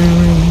 What do you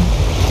mean?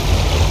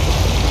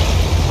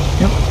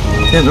 Yep.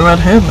 Get the red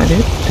hair, mate. Do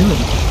it.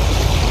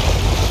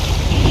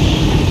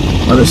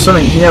 Oh, there's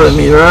something here with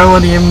me, bro.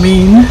 What do you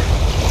mean?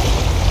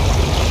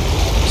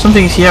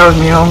 Something's here with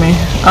me, homie.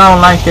 I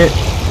don't like it.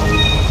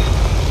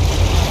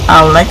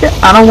 I don't like it.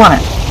 I don't want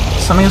it.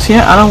 Something's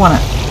here. I don't want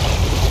it.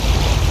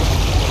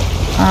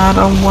 I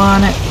don't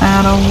want it.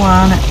 I don't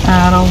want it.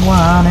 I don't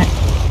want it.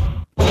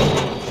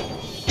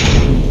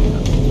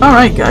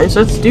 Alright, guys.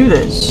 Let's do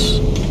this.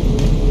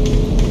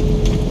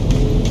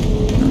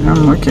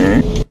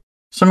 Okay.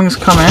 Something's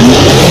coming.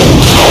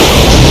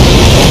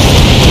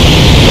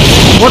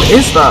 What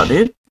is that,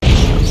 dude?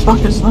 What the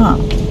fuck is that?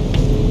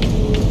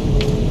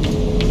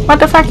 What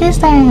the fuck is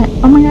that?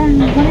 Oh my god,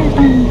 what is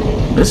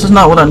that? This is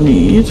not what I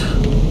need.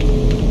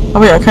 Oh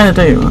wait, I kinda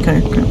do.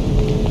 Okay, okay.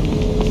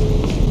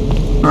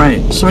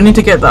 Right, so we need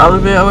to get the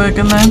elevator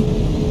working then?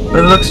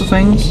 By the looks of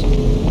things.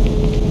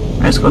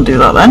 Right, let's go and do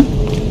that then.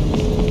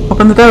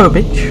 Open the door,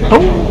 bitch. Oh!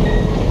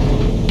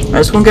 Right,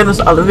 let's go and get this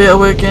elevator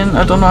working.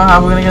 I don't know how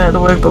we're gonna get it to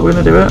work, but we're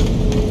gonna do it.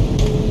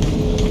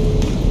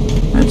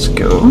 Let's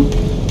go.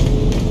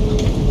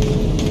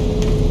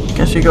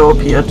 Guess we go up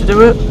here to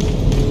do it.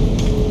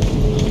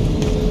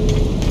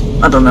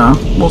 I don't know.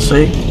 We'll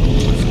see.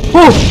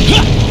 Whoa!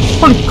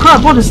 Holy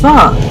crap, what is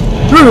that?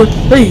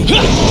 Hey!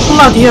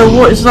 Bloody hell,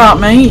 what is that,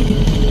 mate?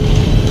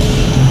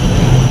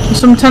 There's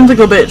some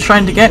tentacle bit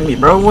trying to get me,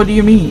 bro. What do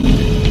you mean?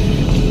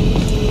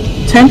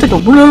 Tentacle.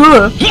 Do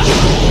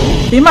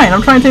you mind?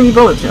 I'm trying to take me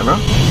bullets here, bro.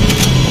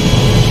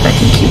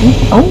 Fucking cutie.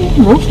 Oh,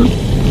 roasted.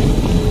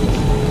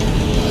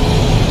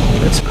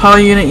 It's power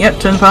unit. Yep,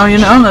 turn power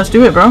unit on. Let's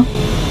do it, bro.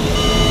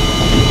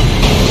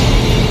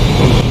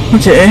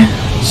 Okay,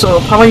 so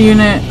power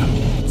unit.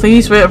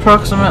 Please wait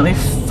approximately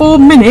 4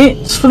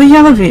 minutes for the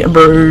elevator,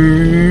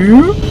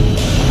 bro.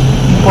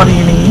 What do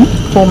you mean?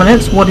 4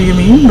 minutes? What do you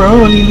mean, bro?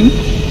 What do you mean?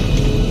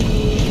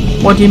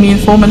 What do you mean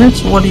 4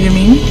 minutes? What do you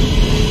mean?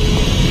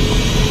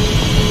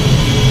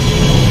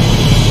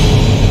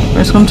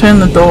 Let's go turn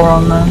the door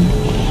on then.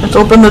 Let's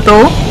open the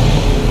door.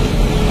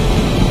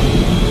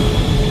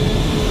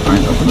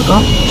 Alright, open the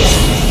door.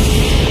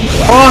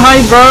 Oh, hi,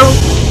 bro!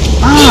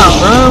 Ah,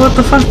 bro, what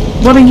the fuck?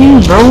 What are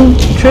you, bro?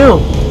 Chill.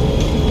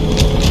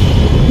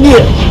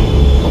 Yeah.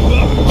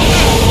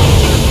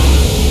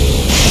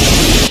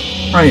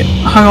 Right,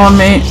 hang on,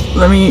 mate.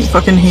 Let me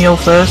fucking heal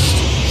first.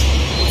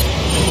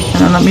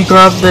 And then let me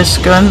grab this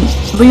gun.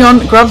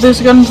 Leon, grab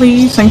this gun,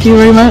 please. Thank you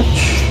very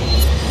much.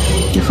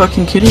 You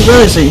fucking cutie.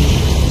 Where is he?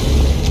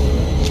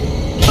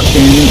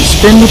 Fucking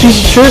spin the piece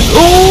of shit.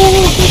 Oh!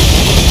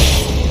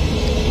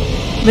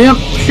 Leon,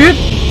 shoot!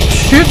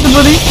 Shoot the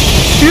buddy!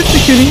 Shoot the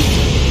cutie!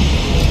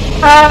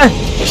 Ah!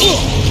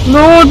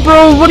 Lord,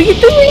 bro, what are you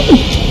doing?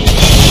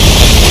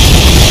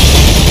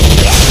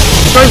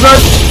 Right,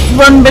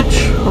 run, bitch!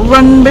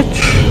 Run, bitch!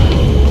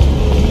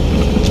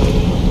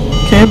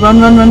 Okay, run!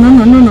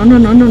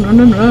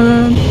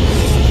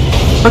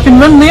 Fucking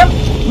run, Liam!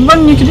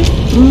 Run, you kitty!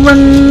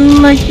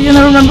 Run like you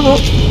never ran before!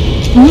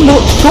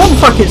 Don't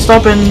fucking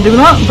stop and do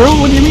that, bro!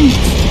 What do you mean?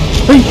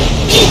 Hey!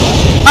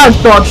 I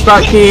dodged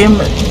that game!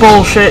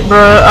 Bullshit,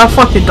 bro! I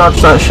fucking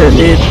dodged that shit,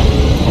 dude!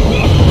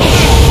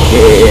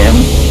 Game!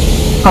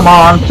 Come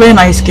on, play a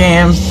nice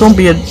game! Don't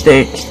be a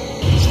dick!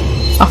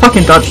 I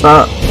fucking dodged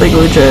that! Like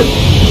legit!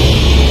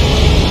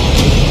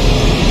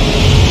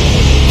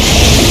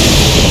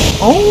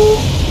 Oh!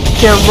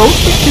 Get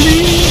roasted,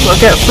 kitty! Or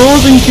get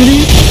frozen,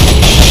 kitty!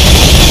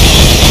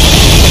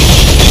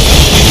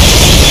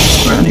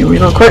 Right, I need to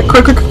reload. Quick!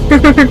 Alright,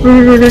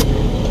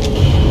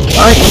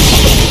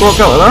 let's walk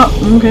out with that.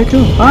 Okay,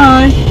 cool.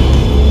 Bye!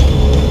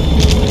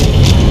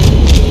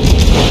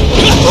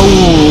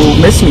 Oh,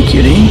 miss me,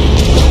 cutie.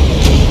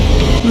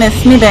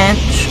 Miss me,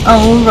 bitch.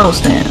 Oh,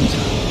 roasted.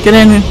 Get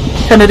in,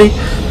 Kennedy.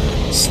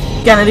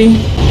 Kennedy.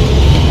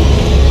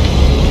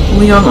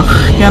 Leon,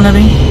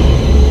 Kennedy.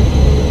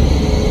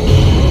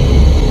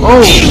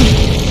 Oh!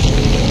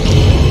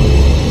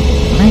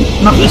 Right,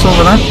 knock this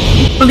over there.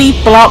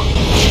 Bleep blop!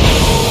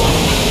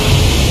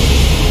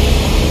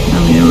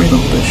 Let me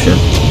reload this shit.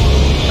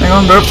 Hang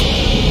on, bro.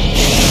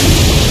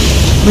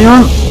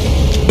 Leon,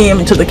 aim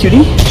into the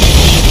cutie.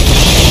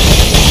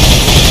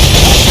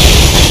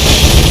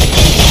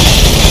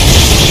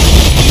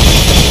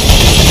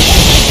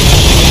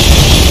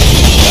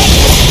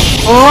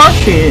 Oh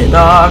shit,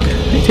 dog.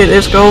 Take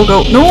this, go.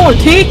 No,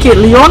 take it,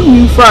 Leon,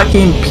 you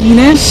fucking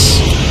penis.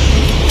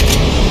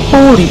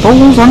 Holy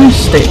balls on his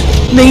stick.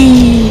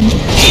 Nee.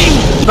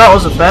 That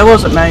wasn't fair,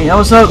 was it, mate? I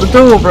was out the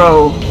door,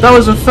 bro. That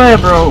wasn't fair,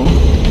 bro.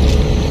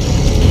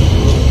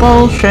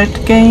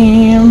 Bullshit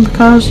game,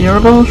 because you're a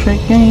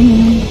bullshit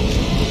game.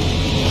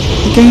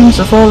 The games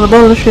are full of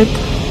bullshit.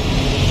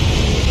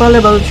 Full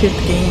of bullshit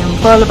game,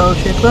 full of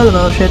bullshit.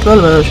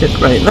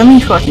 Right, let me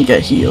fucking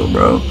get healed,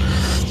 bro.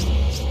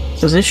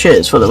 Cause this shit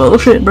is full of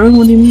bullshit, bro.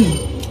 What do you mean?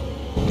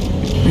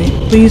 Right,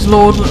 please,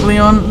 Lord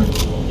Leon.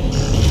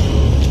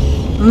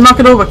 Knock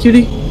it over,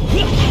 cutie.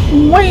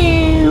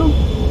 Wow.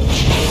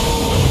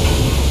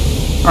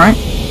 Alright.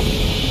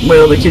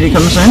 Well, the cutie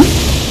comes in.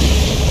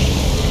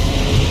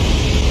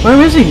 Where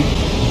is he?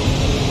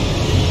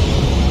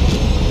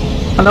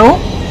 Hello?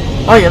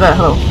 Oh, you're there.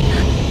 Hello.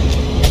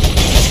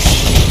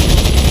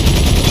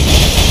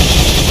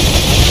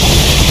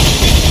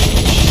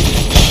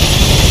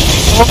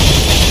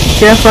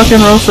 Get fucking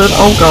roasted.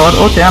 Oh god.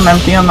 Okay, I'm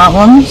empty on that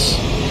ones.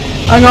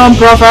 Hang on,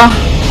 brother.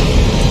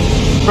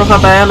 Brother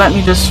bear, let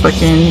me just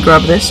fucking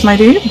grab this, my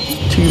dude.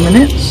 2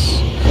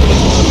 minutes.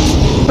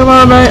 Come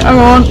on, mate. Hang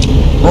on.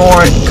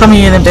 Alright, come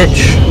here then,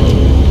 bitch.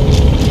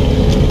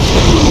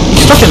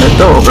 You're stuck in the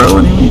door, bro.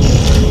 What do you mean?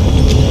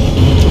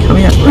 Come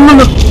here. No,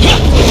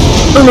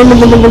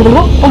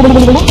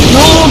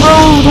 bro.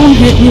 Don't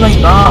hit me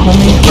like that,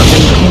 homie.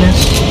 Fucking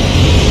penis.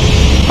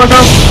 Fuck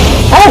off.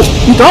 Oh!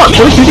 You dodged.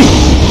 What did you do?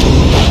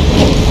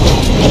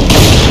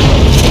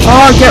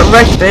 Oh, get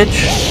wrecked,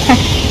 bitch.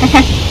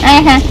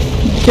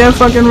 Get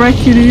fucking wrecked,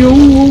 kitty.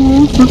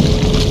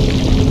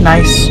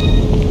 Nice.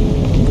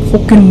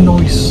 Fucking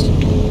nice.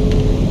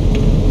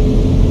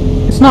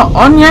 It's not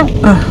on yet?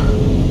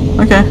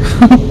 Okay.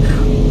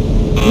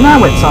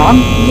 Now it's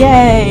on.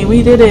 Yay,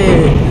 we did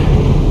it.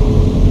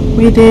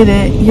 We did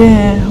it.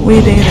 Yeah,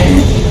 we did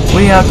it.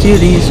 We are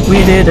cuties.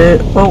 We did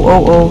it.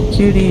 Oh,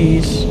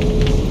 cuties.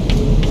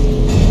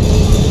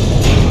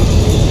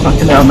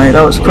 Fucking hell, mate.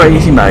 That was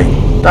crazy, mate.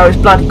 That was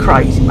bloody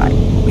crazy, mate.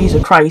 He's a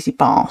crazy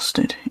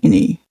bastard, isn't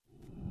he?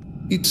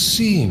 It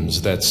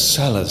seems that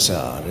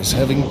Salazar is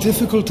having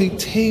difficulty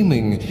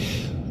taming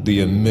the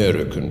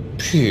American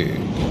pig.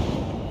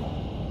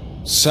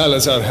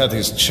 Salazar had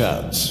his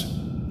chance.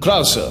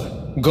 Krauser,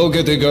 go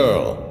get the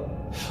girl.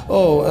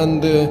 Oh,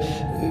 and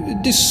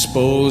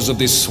dispose of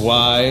the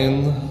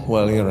swine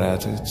while you're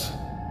at it.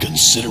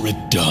 Consider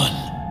it done.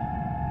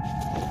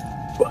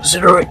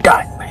 Consider it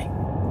done, mate.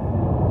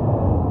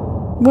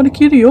 What a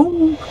cutie,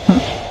 oh.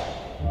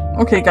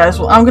 Okay guys,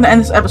 well I'm gonna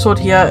end this episode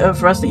here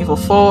of Resident Evil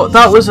 4.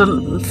 That was a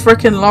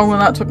freaking long one.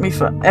 That took me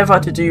forever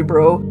to do,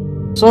 bro.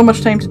 So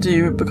much time to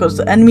do because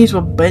the enemies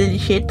were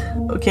bullshit,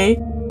 okay?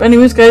 But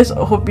anyways, guys,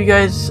 I hope you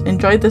guys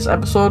enjoyed this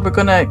episode. We're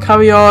gonna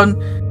carry on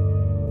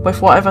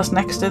with whatever's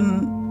next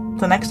in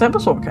the next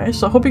episode, guys.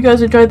 So I hope you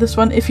guys enjoyed this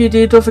one. If you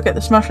did, don't forget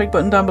to smash like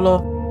button down below.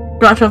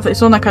 Don't actually have to,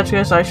 it's on that catch you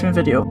guys in the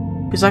video.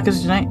 Peace out,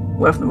 guys, tonight.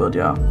 Where from the world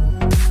you are.